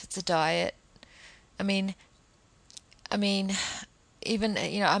 if it's a diet. I mean, I mean, even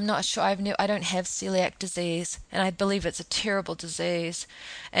I'm not sure. I don't have celiac disease, and I believe it's a terrible disease,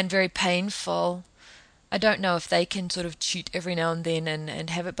 and very painful. I don't know if they can sort of cheat every now and then and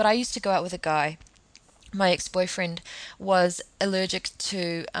have it. But I used to go out with a guy. My ex-boyfriend was allergic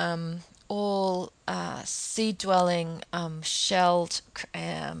to all sea-dwelling shelled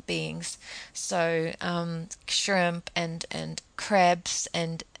beings, so shrimp and crabs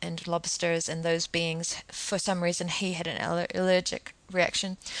and lobsters and those beings. For some reason, he had an allergic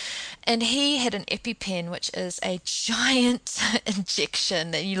reaction, and he had an EpiPen, which is a giant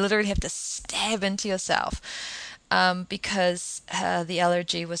injection that you literally have to stab into yourself, because the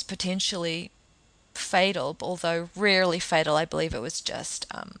allergy was potentially fatal, although rarely fatal. I believe it was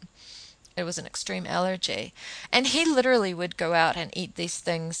an extreme allergy. And he literally would go out and eat these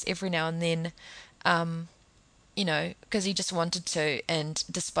things every now and then, because he just wanted to. And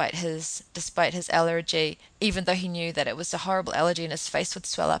despite his allergy, even though he knew that it was a horrible allergy and his face would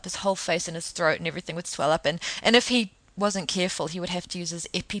swell up, his whole face and his throat and everything would swell up, and if he wasn't careful, he would have to use his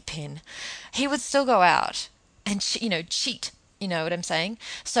EpiPen. He would still go out and cheat. You know what I'm saying?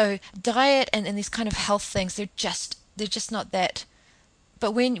 So diet and these kind of health things, they're just not that.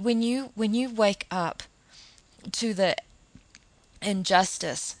 But when you wake up to the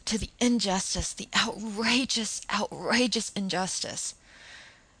injustice, the outrageous injustice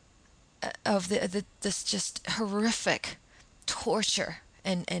of this just horrific torture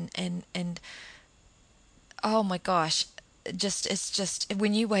and oh my gosh, it's just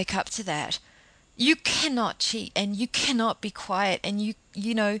when you wake up to that, you cannot cheat and you cannot be quiet, and you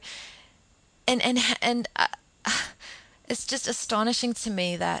know and it's just astonishing to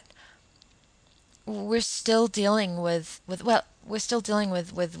me that we're still dealing with well we're still dealing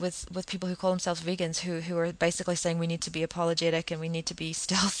with people who call themselves vegans, who are basically saying we need to be apologetic and we need to be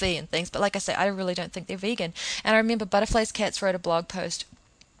stealthy and things. But like I say, I really don't think they're vegan. And I remember Butterflies Cats wrote a blog post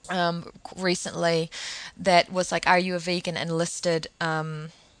recently that was like, "Are you a vegan?" and listed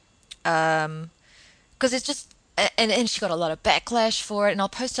because it's just and she got a lot of backlash for it, and I'll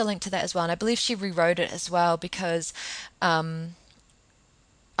post a link to that as well. And I believe she rewrote it as well because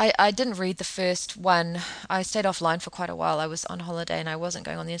I didn't read the first one. I stayed offline for quite a while. I was on holiday and I wasn't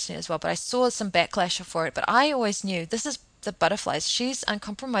going on the internet as well, but I saw some backlash for it. But I always knew this is the Butterflies. She's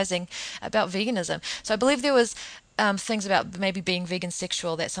uncompromising about veganism. So I believe there was things about maybe being vegan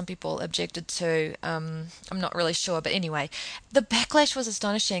sexual that some people objected to. I'm not really sure, but anyway, the backlash was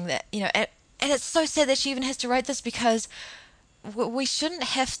astonishing. And it's so sad that she even has to write this because we shouldn't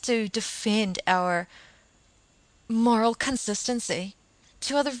have to defend our moral consistency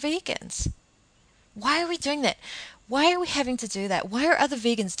to other vegans. Why are we doing that? Why are we having to do that? Why are other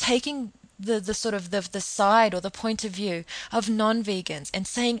vegans taking the sort of the side or the point of view of non-vegans and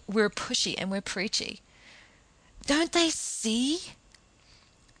saying we're pushy and we're preachy? Don't they see?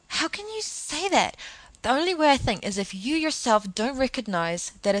 How can you say that? The only way I think is if you yourself don't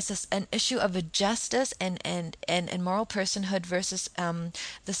recognize that it's an issue of a justice and moral personhood versus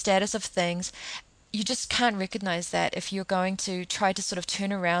the status of things. You just can't recognize that if you're going to try to sort of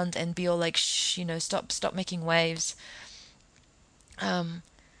turn around and be all like, shh, stop making waves. Um,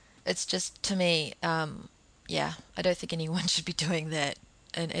 it's just to me, yeah, I don't think anyone should be doing that,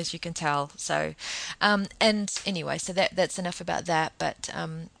 and as you can tell. So, and anyway, so that's enough about that. But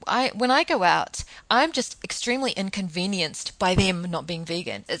I when I go out, I'm just extremely inconvenienced by them not being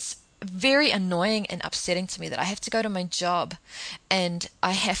vegan. It's very annoying and upsetting to me that I have to go to my job and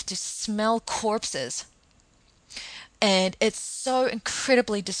I have to smell corpses, and it's so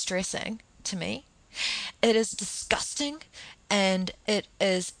incredibly distressing to me. It is disgusting, and it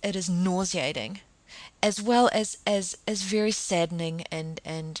is nauseating, as well as very saddening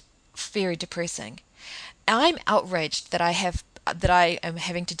and very depressing. I'm outraged that I am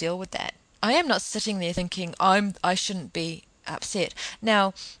having to deal with that. I am not sitting there thinking I shouldn't be upset.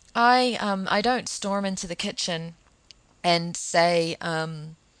 Now, I don't storm into the kitchen and say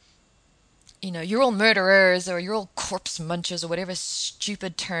you're all murderers or you're all corpse munchers or whatever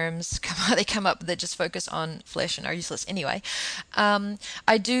stupid terms they come up that just focus on flesh and are useless anyway.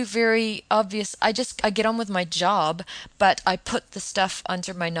 I do very obvious. I get on with my job, but I put the stuff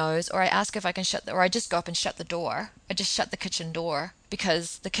under my nose, or I ask if I can or I just go up and shut the door. I just shut the kitchen door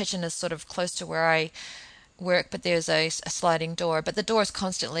because the kitchen is sort of close to where I work, but there's a sliding door. But the door is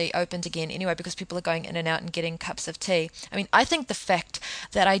constantly opened again anyway because people are going in and out and getting cups of tea. I mean, I think the fact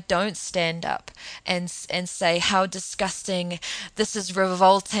that I don't stand up and say how disgusting, this is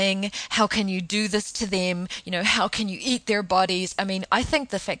revolting, how can you do this to them, how can you eat their bodies? I mean, I think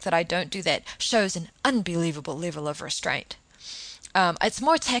the fact that I don't do that shows an unbelievable level of restraint. It's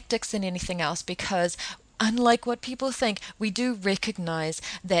more tactics than anything else because unlike what people think, we do recognize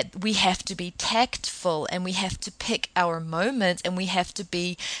that we have to be tactful and we have to pick our moments and we have to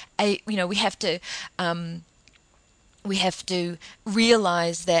be we have to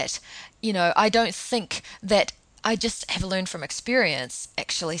realize that, I don't think that I just have learned from experience,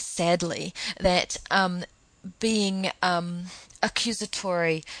 actually, sadly, that being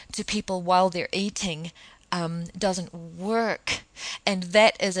accusatory to people while they're eating doesn't work. And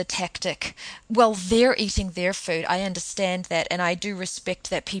that is a tactic. Well, they're eating their food. I understand that. And I do respect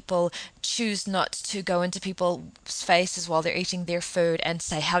that people choose not to go into people's faces while they're eating their food and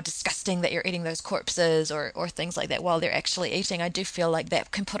say how disgusting that you're eating those corpses or things like that while they're actually eating. I do feel like that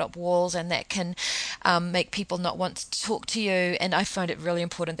can put up walls and that can make people not want to talk to you. And I find it really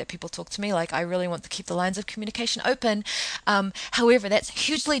important that people talk to me. Like, I really want to keep the lines of communication open. However, that's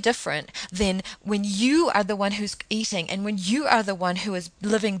hugely different than when you are the one who's eating and when you are the one who is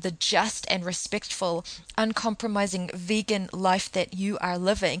living the just and respectful, uncompromising vegan life that you are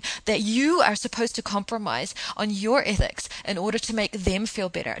living, that you are supposed to compromise on your ethics in order to make them feel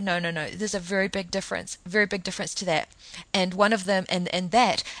better. No, no, no. There's a very big difference to that. And one of them, and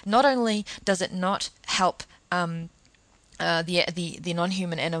that, not only does it not help the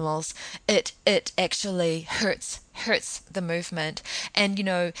non-human animals, it actually hurts the movement. And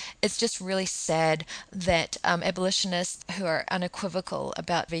it's just really sad that abolitionists who are unequivocal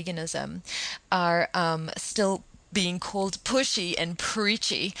about veganism are still being called pushy and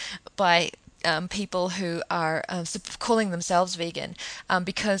preachy by people who are calling themselves vegan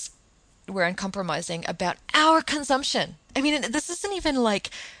because we're uncompromising about our consumption. I mean, this isn't even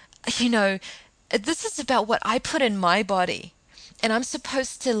like, this is about what I put in my body. And I'm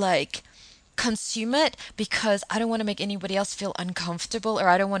supposed to consume it because I don't want to make anybody else feel uncomfortable or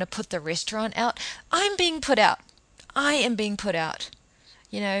I don't want to put the restaurant out. I'm being put out. I am being put out.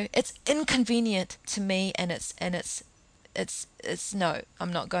 It's inconvenient to me and it's no,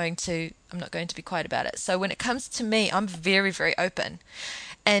 I'm not going to be quiet about it. So when it comes to me, I'm very, very open.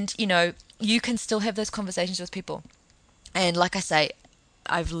 And you can still have those conversations with people. And like I say,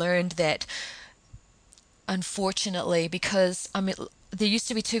 I've learned that unfortunately, because there used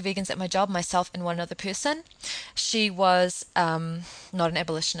to be two vegans at my job, myself and one other person. She was not an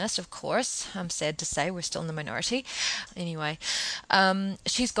abolitionist, of course. I'm sad to say we're still in the minority. Anyway,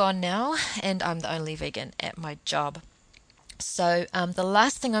 she's gone now, and I'm the only vegan at my job. So the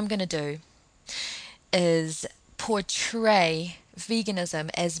last thing I'm going to do is portray veganism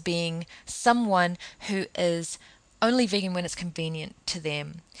as being someone who is only vegan when it's convenient to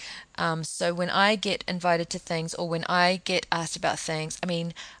them. So when I get invited to things or when I get asked about things, I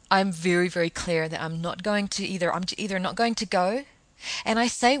mean, I'm very, very clear that I'm either not going to go, and I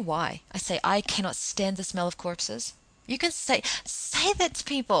say why. I say I cannot stand the smell of corpses. You can say that to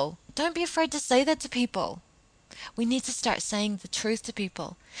people. Don't be afraid to say that to people. We need to start saying the truth to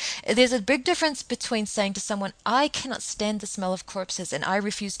people. There's a big difference between saying to someone, I cannot stand the smell of corpses and I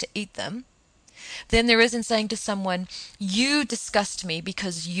refuse to eat them, than there is in saying to someone, you disgust me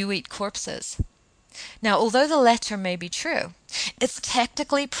because you eat corpses. Now, although the latter may be true, it's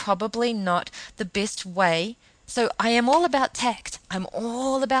tactically probably not the best way. So I am all about tact. I'm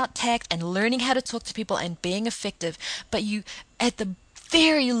all about tact and learning how to talk to people and being effective. But at the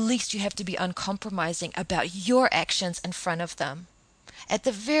very least, you have to be uncompromising about your actions in front of them. At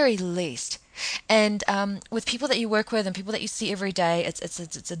the very least. And with people that you work with and people that you see every day,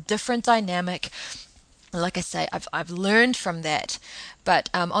 it's a different dynamic. Like I say, I've learned from that. But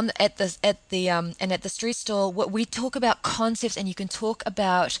at the street stall, what we talk about concepts, and you can talk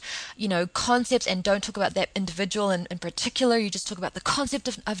about concepts and don't talk about that individual in particular. You just talk about the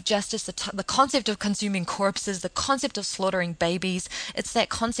concept of justice, the concept of consuming corpses, the concept of slaughtering babies. It's that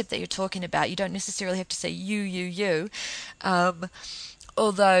concept that you're talking about. You don't necessarily have to say you.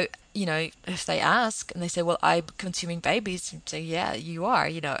 Although, if they ask and they say, well, I'm consuming babies, you say, yeah, you are,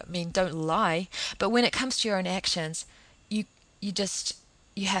 I mean, don't lie. But when it comes to your own actions, you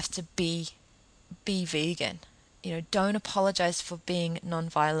have to be be vegan. Don't apologize for being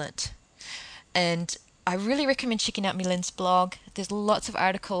nonviolent. And I really recommend checking out Milen's blog. There's lots of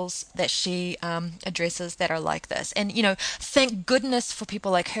articles that she addresses that are like this. And, thank goodness for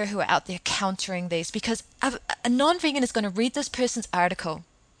people like her who are out there countering these, because a non-vegan is going to read this person's article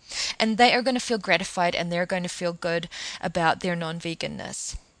and they are going to feel gratified and they're going to feel good about their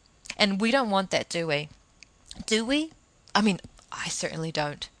non-veganness. And we don't want that, do we? Do we? I mean, I certainly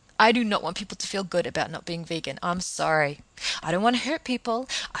don't. I do not want people to feel good about not being vegan. I'm sorry. I don't want to hurt people.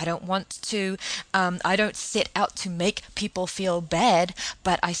 I don't set out to make people feel bad,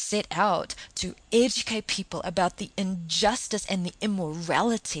 but I set out to educate people about the injustice and the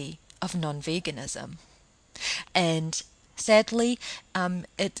immorality of non-veganism. And sadly,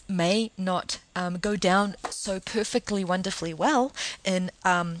 it may not go down so perfectly, wonderfully well in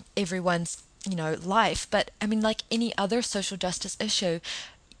everyone's life. But I mean, like any other social justice issue,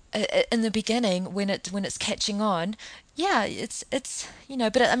 in the beginning when it's catching on, yeah, it's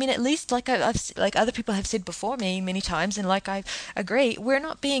but I mean, at least like other people have said before me many times, and like I agree, we're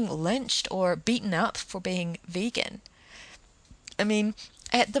not being lynched or beaten up for being vegan. I mean,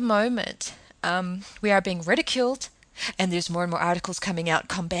 at the moment, we are being ridiculed, and there's more and more articles coming out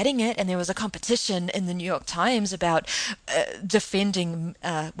combating it. And there was a competition in the New York Times about defending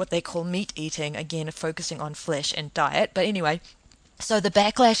what they call meat eating, again, focusing on flesh and diet. But anyway, so the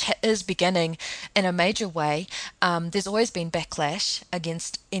backlash is beginning in a major way. There's always been backlash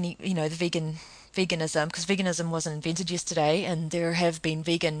against any, the veganism, because veganism wasn't invented yesterday, and there have been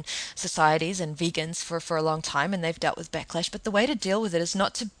vegan societies and vegans for a long time, and they've dealt with backlash. But the way to deal with it is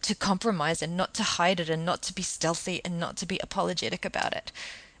not to compromise and not to hide it and not to be stealthy and not to be apologetic about it.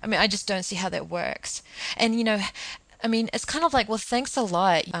 I mean, I just don't see how that works. And, I mean, it's kind of like, well, thanks a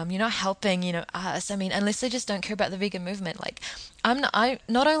lot. You're not helping, us. I mean, unless they just don't care about the vegan movement. Like,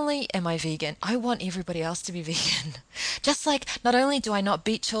 not only am I vegan, I want everybody else to be vegan. Just like, not only do I not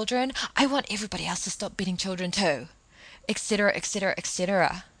beat children, I want everybody else to stop beating children too, etc., etc.,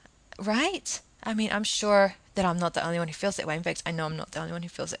 etc. Right? I mean, I'm sure that I'm not the only one who feels that way. In fact, I know I'm not the only one who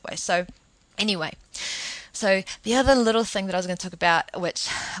feels that way. So, anyway, so the other little thing that I was going to talk about, which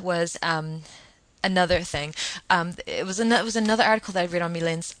was another thing. It was another article that I read on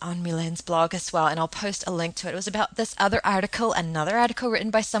Milen's blog as well, and I'll post a link to it. It was about this another article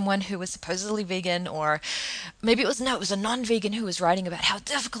written by someone who was supposedly vegan, or maybe it was a non-vegan who was writing about how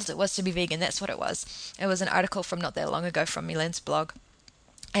difficult it was to be vegan. That's what it was. It was an article from not that long ago from Milen's blog.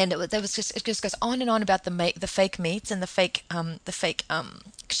 And it just goes on and on about the fake meats and the fake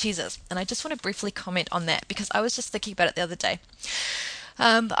cheeses. And I just want to briefly comment on that, because I was just thinking about it the other day.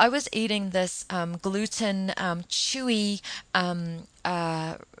 I was eating this gluten, chewy,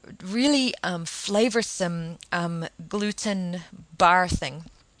 really flavorsome gluten bar thing.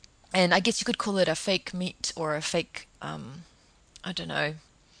 And I guess you could call it a fake meat or a fake, I don't know,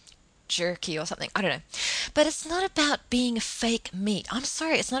 jerky or something. I don't know. But it's not about being fake meat. I'm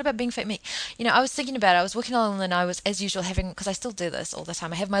sorry, it's not about being fake meat. I was thinking about it. I was walking along and I was, as usual, because I still do this all the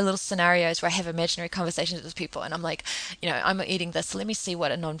time. I have my little scenarios where I have imaginary conversations with people, and I'm like, I'm eating this. Let me see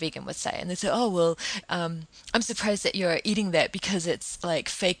what a non-vegan would say. And they say, oh, well, I'm surprised that you're eating that because it's like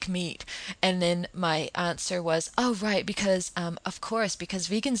fake meat. And then my answer was, oh, right, because, of course, because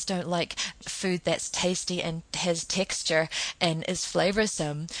vegans don't like food that's tasty and has texture and is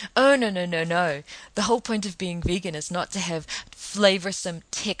flavorsome. Oh, no. The whole point of being vegan is not to have flavorsome,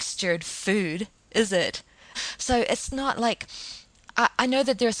 textured food, is it? So it's not like, I know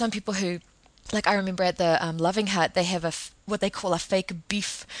that there are some people who, like I remember at the Loving Hut, they have what they call a fake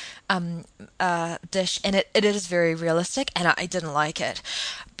beef dish, and it is very realistic, and I didn't like it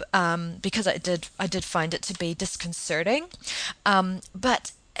because I did find it to be disconcerting.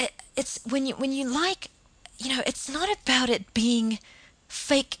 But it's when you like, it's not about it being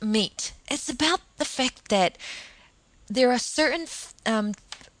fake meat. It's about the fact that there are certain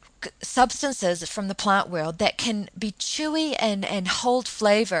substances from the plant world that can be chewy and hold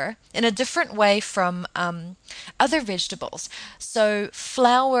flavor in a different way from other vegetables. So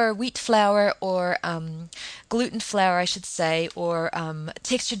wheat flour, or gluten flour, I should say, or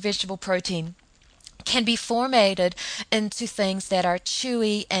textured vegetable protein can be formatted into things that are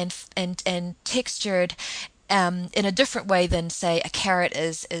chewy and textured in a different way than, say, a carrot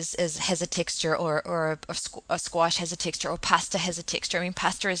has a texture, or a squash has a texture, or pasta has a texture. I mean,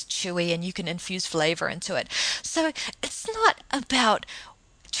 pasta is chewy and you can infuse flavor into it. So it's not about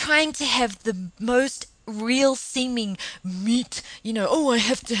trying to have the most real seeming meat, oh, I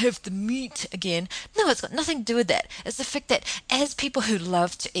have to have the meat again. No, it's got nothing to do with that. It's the fact that as people who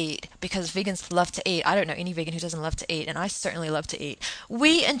love to eat, because vegans love to eat, I don't know any vegan who doesn't love to eat, and I certainly love to eat,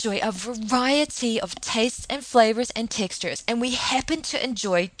 we enjoy a variety of tastes and flavors and textures, and we happen to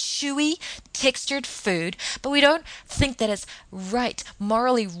enjoy chewy, textured food, but we don't think that it's right,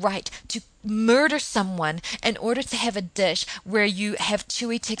 morally right, to murder someone in order to have a dish where you have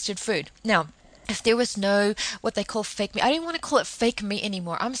chewy, textured food. Now, if there was no what they call fake meat, I don't want to call it fake meat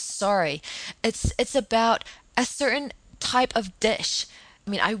anymore. I'm sorry. It's about a certain type of dish. I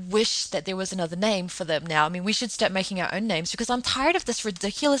mean, I wish that there was another name for them now. I mean, we should start making our own names because I'm tired of this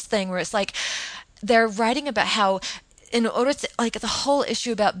ridiculous thing where it's like they're writing about how in order to like the whole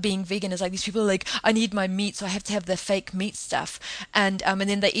issue about being vegan is like these people are like, I need my meat, so I have to have the fake meat stuff, and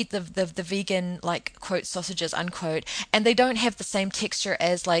then they eat the vegan like quote sausages unquote, and they don't have the same texture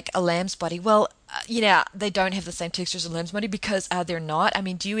as like a lamb's body. Well, they don't have the same texture as a lamb's body because they're not. I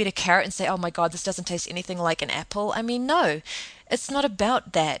mean, do you eat a carrot and say, oh my God, this doesn't taste anything like an apple? I mean, no. It's not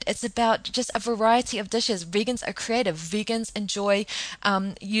about that. It's about just a variety of dishes. Vegans are creative. Vegans enjoy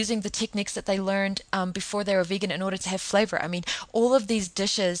using the techniques that they learned before they were vegan in order to have flavor. I mean, all of these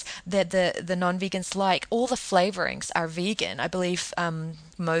dishes that the non-vegans like, all the flavorings are vegan. I believe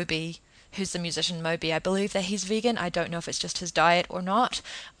Moby, who's the musician Moby, I believe that he's vegan. I don't know if it's just his diet or not.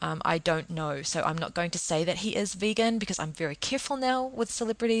 I don't know. So I'm not going to say that he is vegan because I'm very careful now with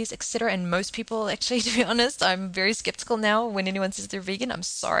celebrities, etc. And most people, actually, to be honest, I'm very skeptical now when anyone says they're vegan. I'm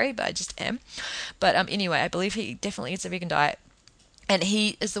sorry, but I just am. But anyway, I believe he definitely eats a vegan diet. And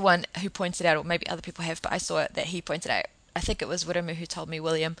he is the one who pointed out, or maybe other people have, but I saw it that he pointed out. I think it was Widderman who told me,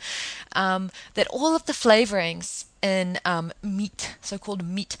 William, that all of the flavorings in meat, so-called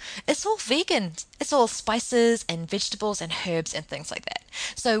meat, it's all vegan. It's all spices and vegetables and herbs and things like that.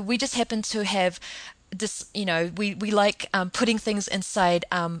 So we just happen to have this, we like putting things inside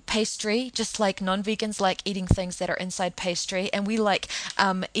pastry, just like non-vegans like eating things that are inside pastry, and we like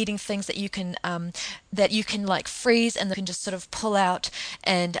eating things that you can like freeze and you can just sort of pull out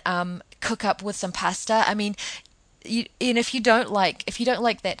and cook up with some pasta. I mean, and if you don't like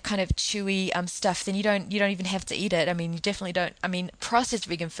that kind of chewy stuff, then you don't even have to eat it. I mean, you definitely don't. I mean, processed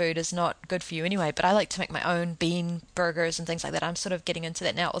vegan food is not good for you anyway. But I like to make my own bean burgers and things like that. I'm sort of getting into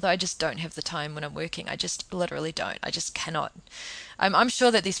that now, although I just don't have the time when I'm working. I just literally don't. I just cannot. I'm sure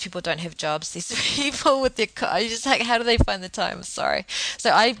that these people don't have jobs. These people with their I just like, how do they find the time? I'm sorry.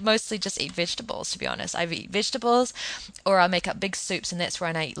 So I mostly just eat vegetables, to be honest. I eat vegetables, or I make up big soups, and that's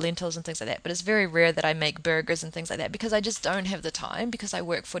where I eat lentils and things like that. But it's very rare that I make burgers and things like that because I just don't have the time because I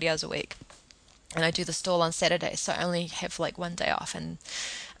work 40 hours a week, and I do the stall on Saturday, so I only have like one day off, and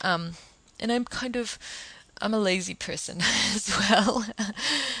I'm a lazy person as well.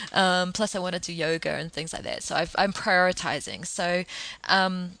 Plus, I want to do yoga and things like that. So I'm prioritizing. So,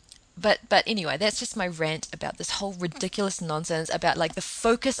 but anyway, that's just my rant about this whole ridiculous nonsense about like the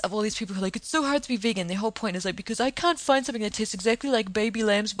focus of all these people who are like, it's so hard to be vegan. Their whole point is like, because I can't find something that tastes exactly like baby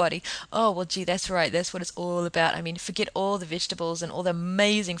lamb's body. Oh, well, gee, that's right. That's what it's all about. I mean, forget all the vegetables and all the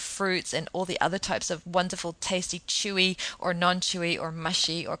amazing fruits and all the other types of wonderful, tasty, chewy or non-chewy or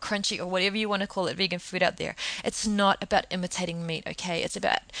mushy or crunchy or whatever you want to call it, vegan food out there. It's not about imitating meat, okay? It's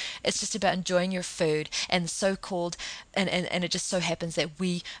just about enjoying your food and so-called, and it just so happens that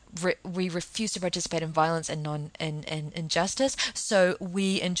we refuse to participate in violence and injustice, so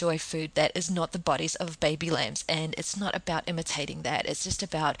we enjoy food that is not the bodies of baby lambs, and it's not about imitating that. It's just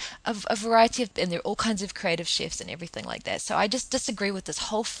about a variety of, and there are all kinds of creative chefs and everything like that. So I just disagree with this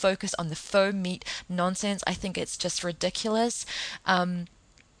whole focus on the faux meat nonsense. I think it's just ridiculous.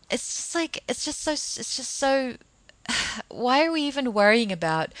 It's just so why are we even worrying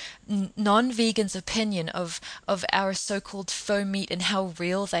about non-vegans' opinion of our so-called faux meat and how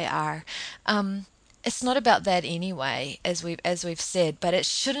real they are? It's not about that anyway, as we've said, but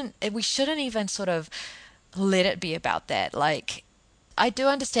we shouldn't even sort of let it be about that. Like, I do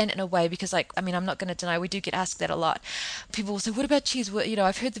understand it in a way because, like, I mean, I'm not going to deny we do get asked that a lot. People will say, "What about cheese? Well,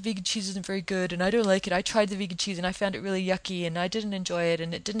 I've heard the vegan cheese isn't very good, and I don't like it. I tried the vegan cheese and I found it really yucky, and I didn't enjoy it,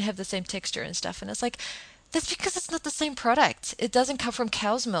 and it didn't have the same texture and stuff." And it's like, that's because it's not the same product. It doesn't come from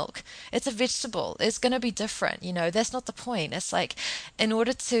cow's milk. It's a vegetable. It's going to be different. That's not the point. It's like, in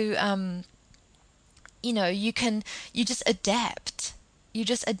order to, you just adapt. You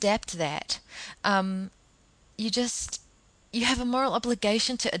just adapt that. You just, you have a moral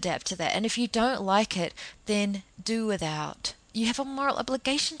obligation to adapt to that. And if you don't like it, then do without. You have a moral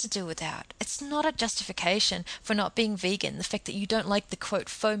obligation to do without. It's not a justification for not being vegan, the fact that you don't like the quote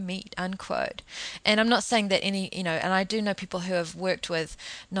faux meat unquote. And I'm not saying that and I do know people who have worked with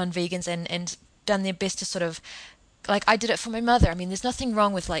non-vegans and done their best to sort of, like, I did it for my mother. I mean, there's nothing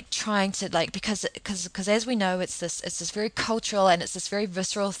wrong with like trying to, like, because as we know, it's this very cultural, and it's this very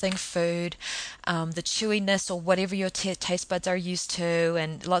visceral thing, food, the chewiness or whatever your taste buds are used to,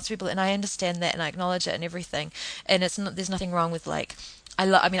 and lots of people, and I understand that and I acknowledge it and everything, and it's not, there's nothing wrong with like.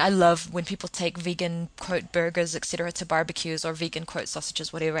 I mean, I love when people take vegan quote burgers, etc., to barbecues, or vegan quote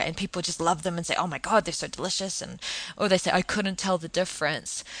sausages, whatever, and people just love them and say, "Oh my God, they're so delicious," and or they say, "I couldn't tell the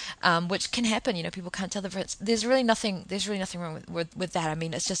difference," which can happen. You know, people can't tell the difference. There's really nothing wrong with that. I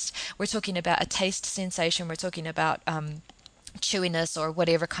mean, it's just we're talking about a taste sensation. We're talking about chewiness or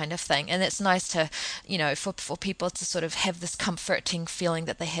whatever kind of thing, and it's nice to, you know, for people to sort of have this comforting feeling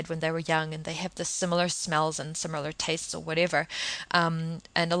that they had when they were young, and they have the similar smells and similar tastes or whatever, and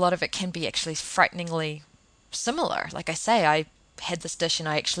a lot of it can be actually frighteningly similar. Like I say, I had this dish and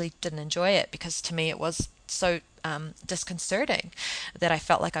I actually didn't enjoy it because to me it was so disconcerting that I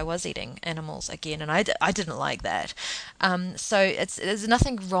felt like I was eating animals again, and I didn't like that. So there's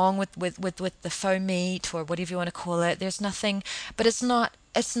nothing wrong with the faux meat or whatever you want to call it. There's nothing, but it's not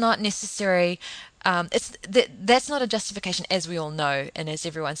necessary. That's not a justification, as we all know, and as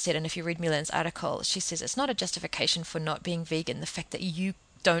everyone said. And if you read Milan's article, she says it's not a justification for not being vegan. The fact that you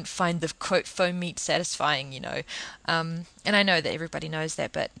don't find the quote faux meat satisfying, you know. And I know that everybody knows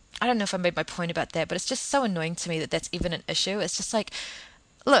that, but I don't know if I made my point about that, but it's just so annoying to me that that's even an issue. It's just like,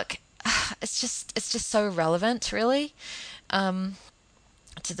 look, it's just so irrelevant, really,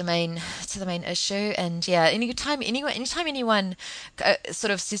 to the main issue. And yeah, anytime anyone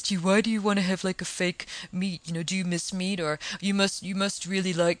sort of says to you, why do you want to have like a fake meat? You know, do you miss meat, or you must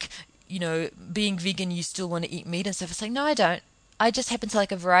really like, you know, being vegan, you still want to eat meat and stuff. It's like, no, I don't. I just happen to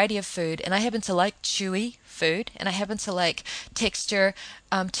like a variety of food, and I happen to like chewy food, and I happen to like textured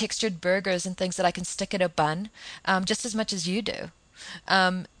burgers and things that I can stick in a bun, just as much as you do.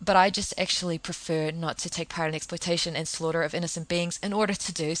 But I just actually prefer not to take part in exploitation and slaughter of innocent beings in order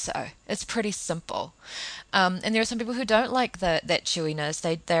to do so. It's pretty simple. And there are some people who don't like that chewiness.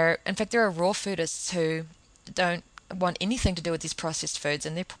 In fact, there are raw foodists who don't want anything to do with these processed foods,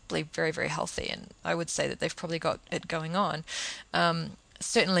 and they're probably very, very healthy. And I would say that they've probably got it going on.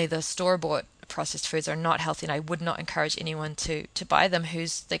 Certainly, the store-bought processed foods are not healthy, and I would not encourage anyone to buy them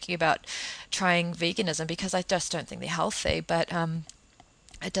who's thinking about trying veganism, because I just don't think they're healthy. But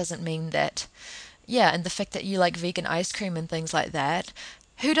it doesn't mean that, yeah, and the fact that you like vegan ice cream and things like that,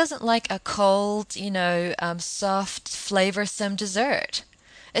 who doesn't like a cold, you know, soft, flavorsome dessert?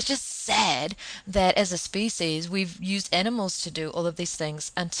 It's just sad that as a species we've used animals to do all of these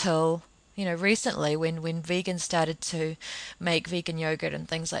things until, you know, recently when vegans started to make vegan yogurt and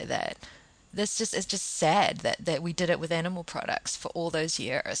things like that. It's just sad that we did it with animal products for all those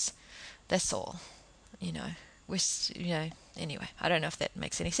years. That's all, you know. Anyway, I don't know if that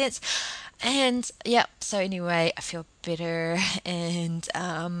makes any sense. And yeah, so anyway, I feel better, and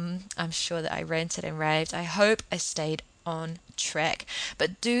I'm sure that I ranted and raved. I hope I stayed on track.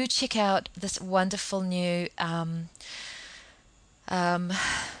 But do check out this wonderful new um,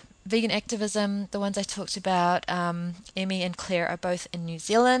 vegan activism. The ones I talked about, Emmy and Claire are both in New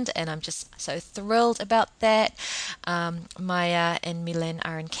Zealand, and I'm just so thrilled about that. Maya and Milan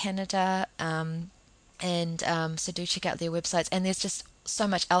are in Canada, and so do check out their websites. And there's just so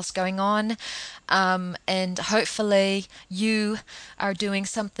much else going on, and hopefully you are doing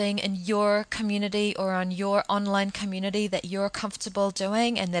something in your community or on your online community that you're comfortable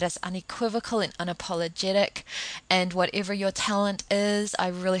doing and that is unequivocal and unapologetic. And whatever your talent is, I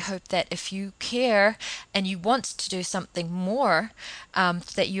really hope that if you care and you want to do something more,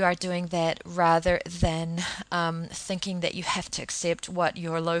 that you are doing that rather than thinking that you have to accept what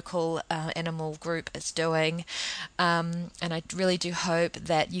your local animal group is doing. And I really do hope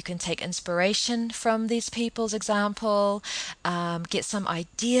that you can take inspiration from these people's example, get some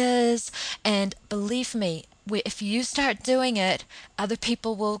ideas, and believe me, if you start doing it, other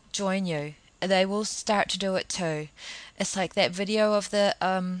people will join you. They will start to do it too. It's like that video of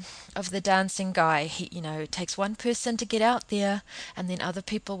the dancing guy. He, you know, it takes one person to get out there, and then other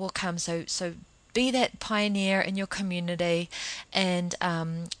people will come. So be that pioneer in your community, and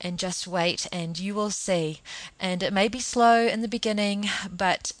just wait, and you will see. And it may be slow in the beginning,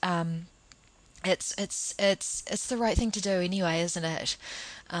 but it's the right thing to do anyway, isn't it?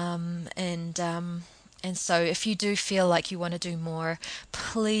 And so if you do feel like you want to do more,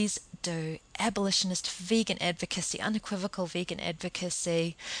 please do abolitionist vegan advocacy, unequivocal vegan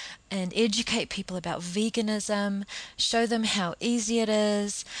advocacy, and educate people about veganism, show them how easy it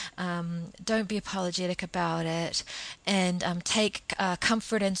is, don't be apologetic about it, and take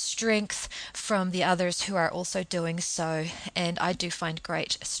comfort and strength from the others who are also doing so. And I do find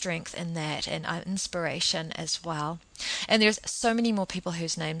great strength in that and inspiration as well. And there's so many more people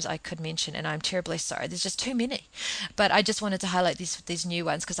whose names I could mention, and I'm terribly sorry. There's just too many. But I just wanted to highlight these new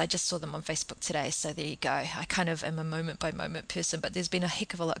ones because I just saw them on Facebook today. So there you go. I kind of am a moment by moment person, but there's been a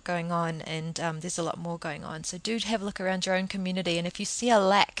heck of a lot going on, and there's a lot more going on. So do have a look around your own community, and if you see a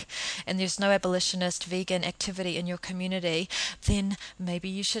lack and there's no abolitionist vegan activity in your community, then maybe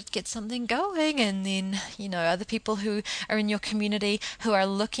you should get something going. And then, other people who are in your community who are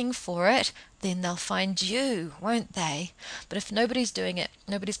looking for it, then they'll find you, won't they? But if nobody's doing it,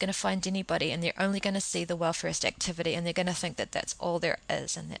 nobody's going to find anybody, and they're only going to see the welfarist activity, and they're going to think that that's all there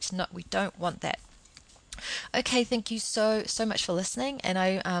is, and that's not. We don't want that. Okay, thank you so much for listening, and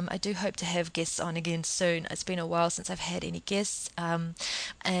I do hope to have guests on again soon. It's been a while since I've had any guests, and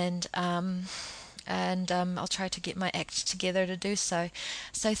I'll try to get my act together to do so.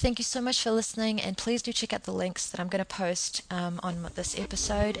 So thank you so much for listening, and please do check out the links that I'm going to post on this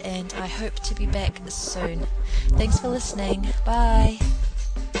episode, and I hope to be back soon. Thanks for listening. Bye.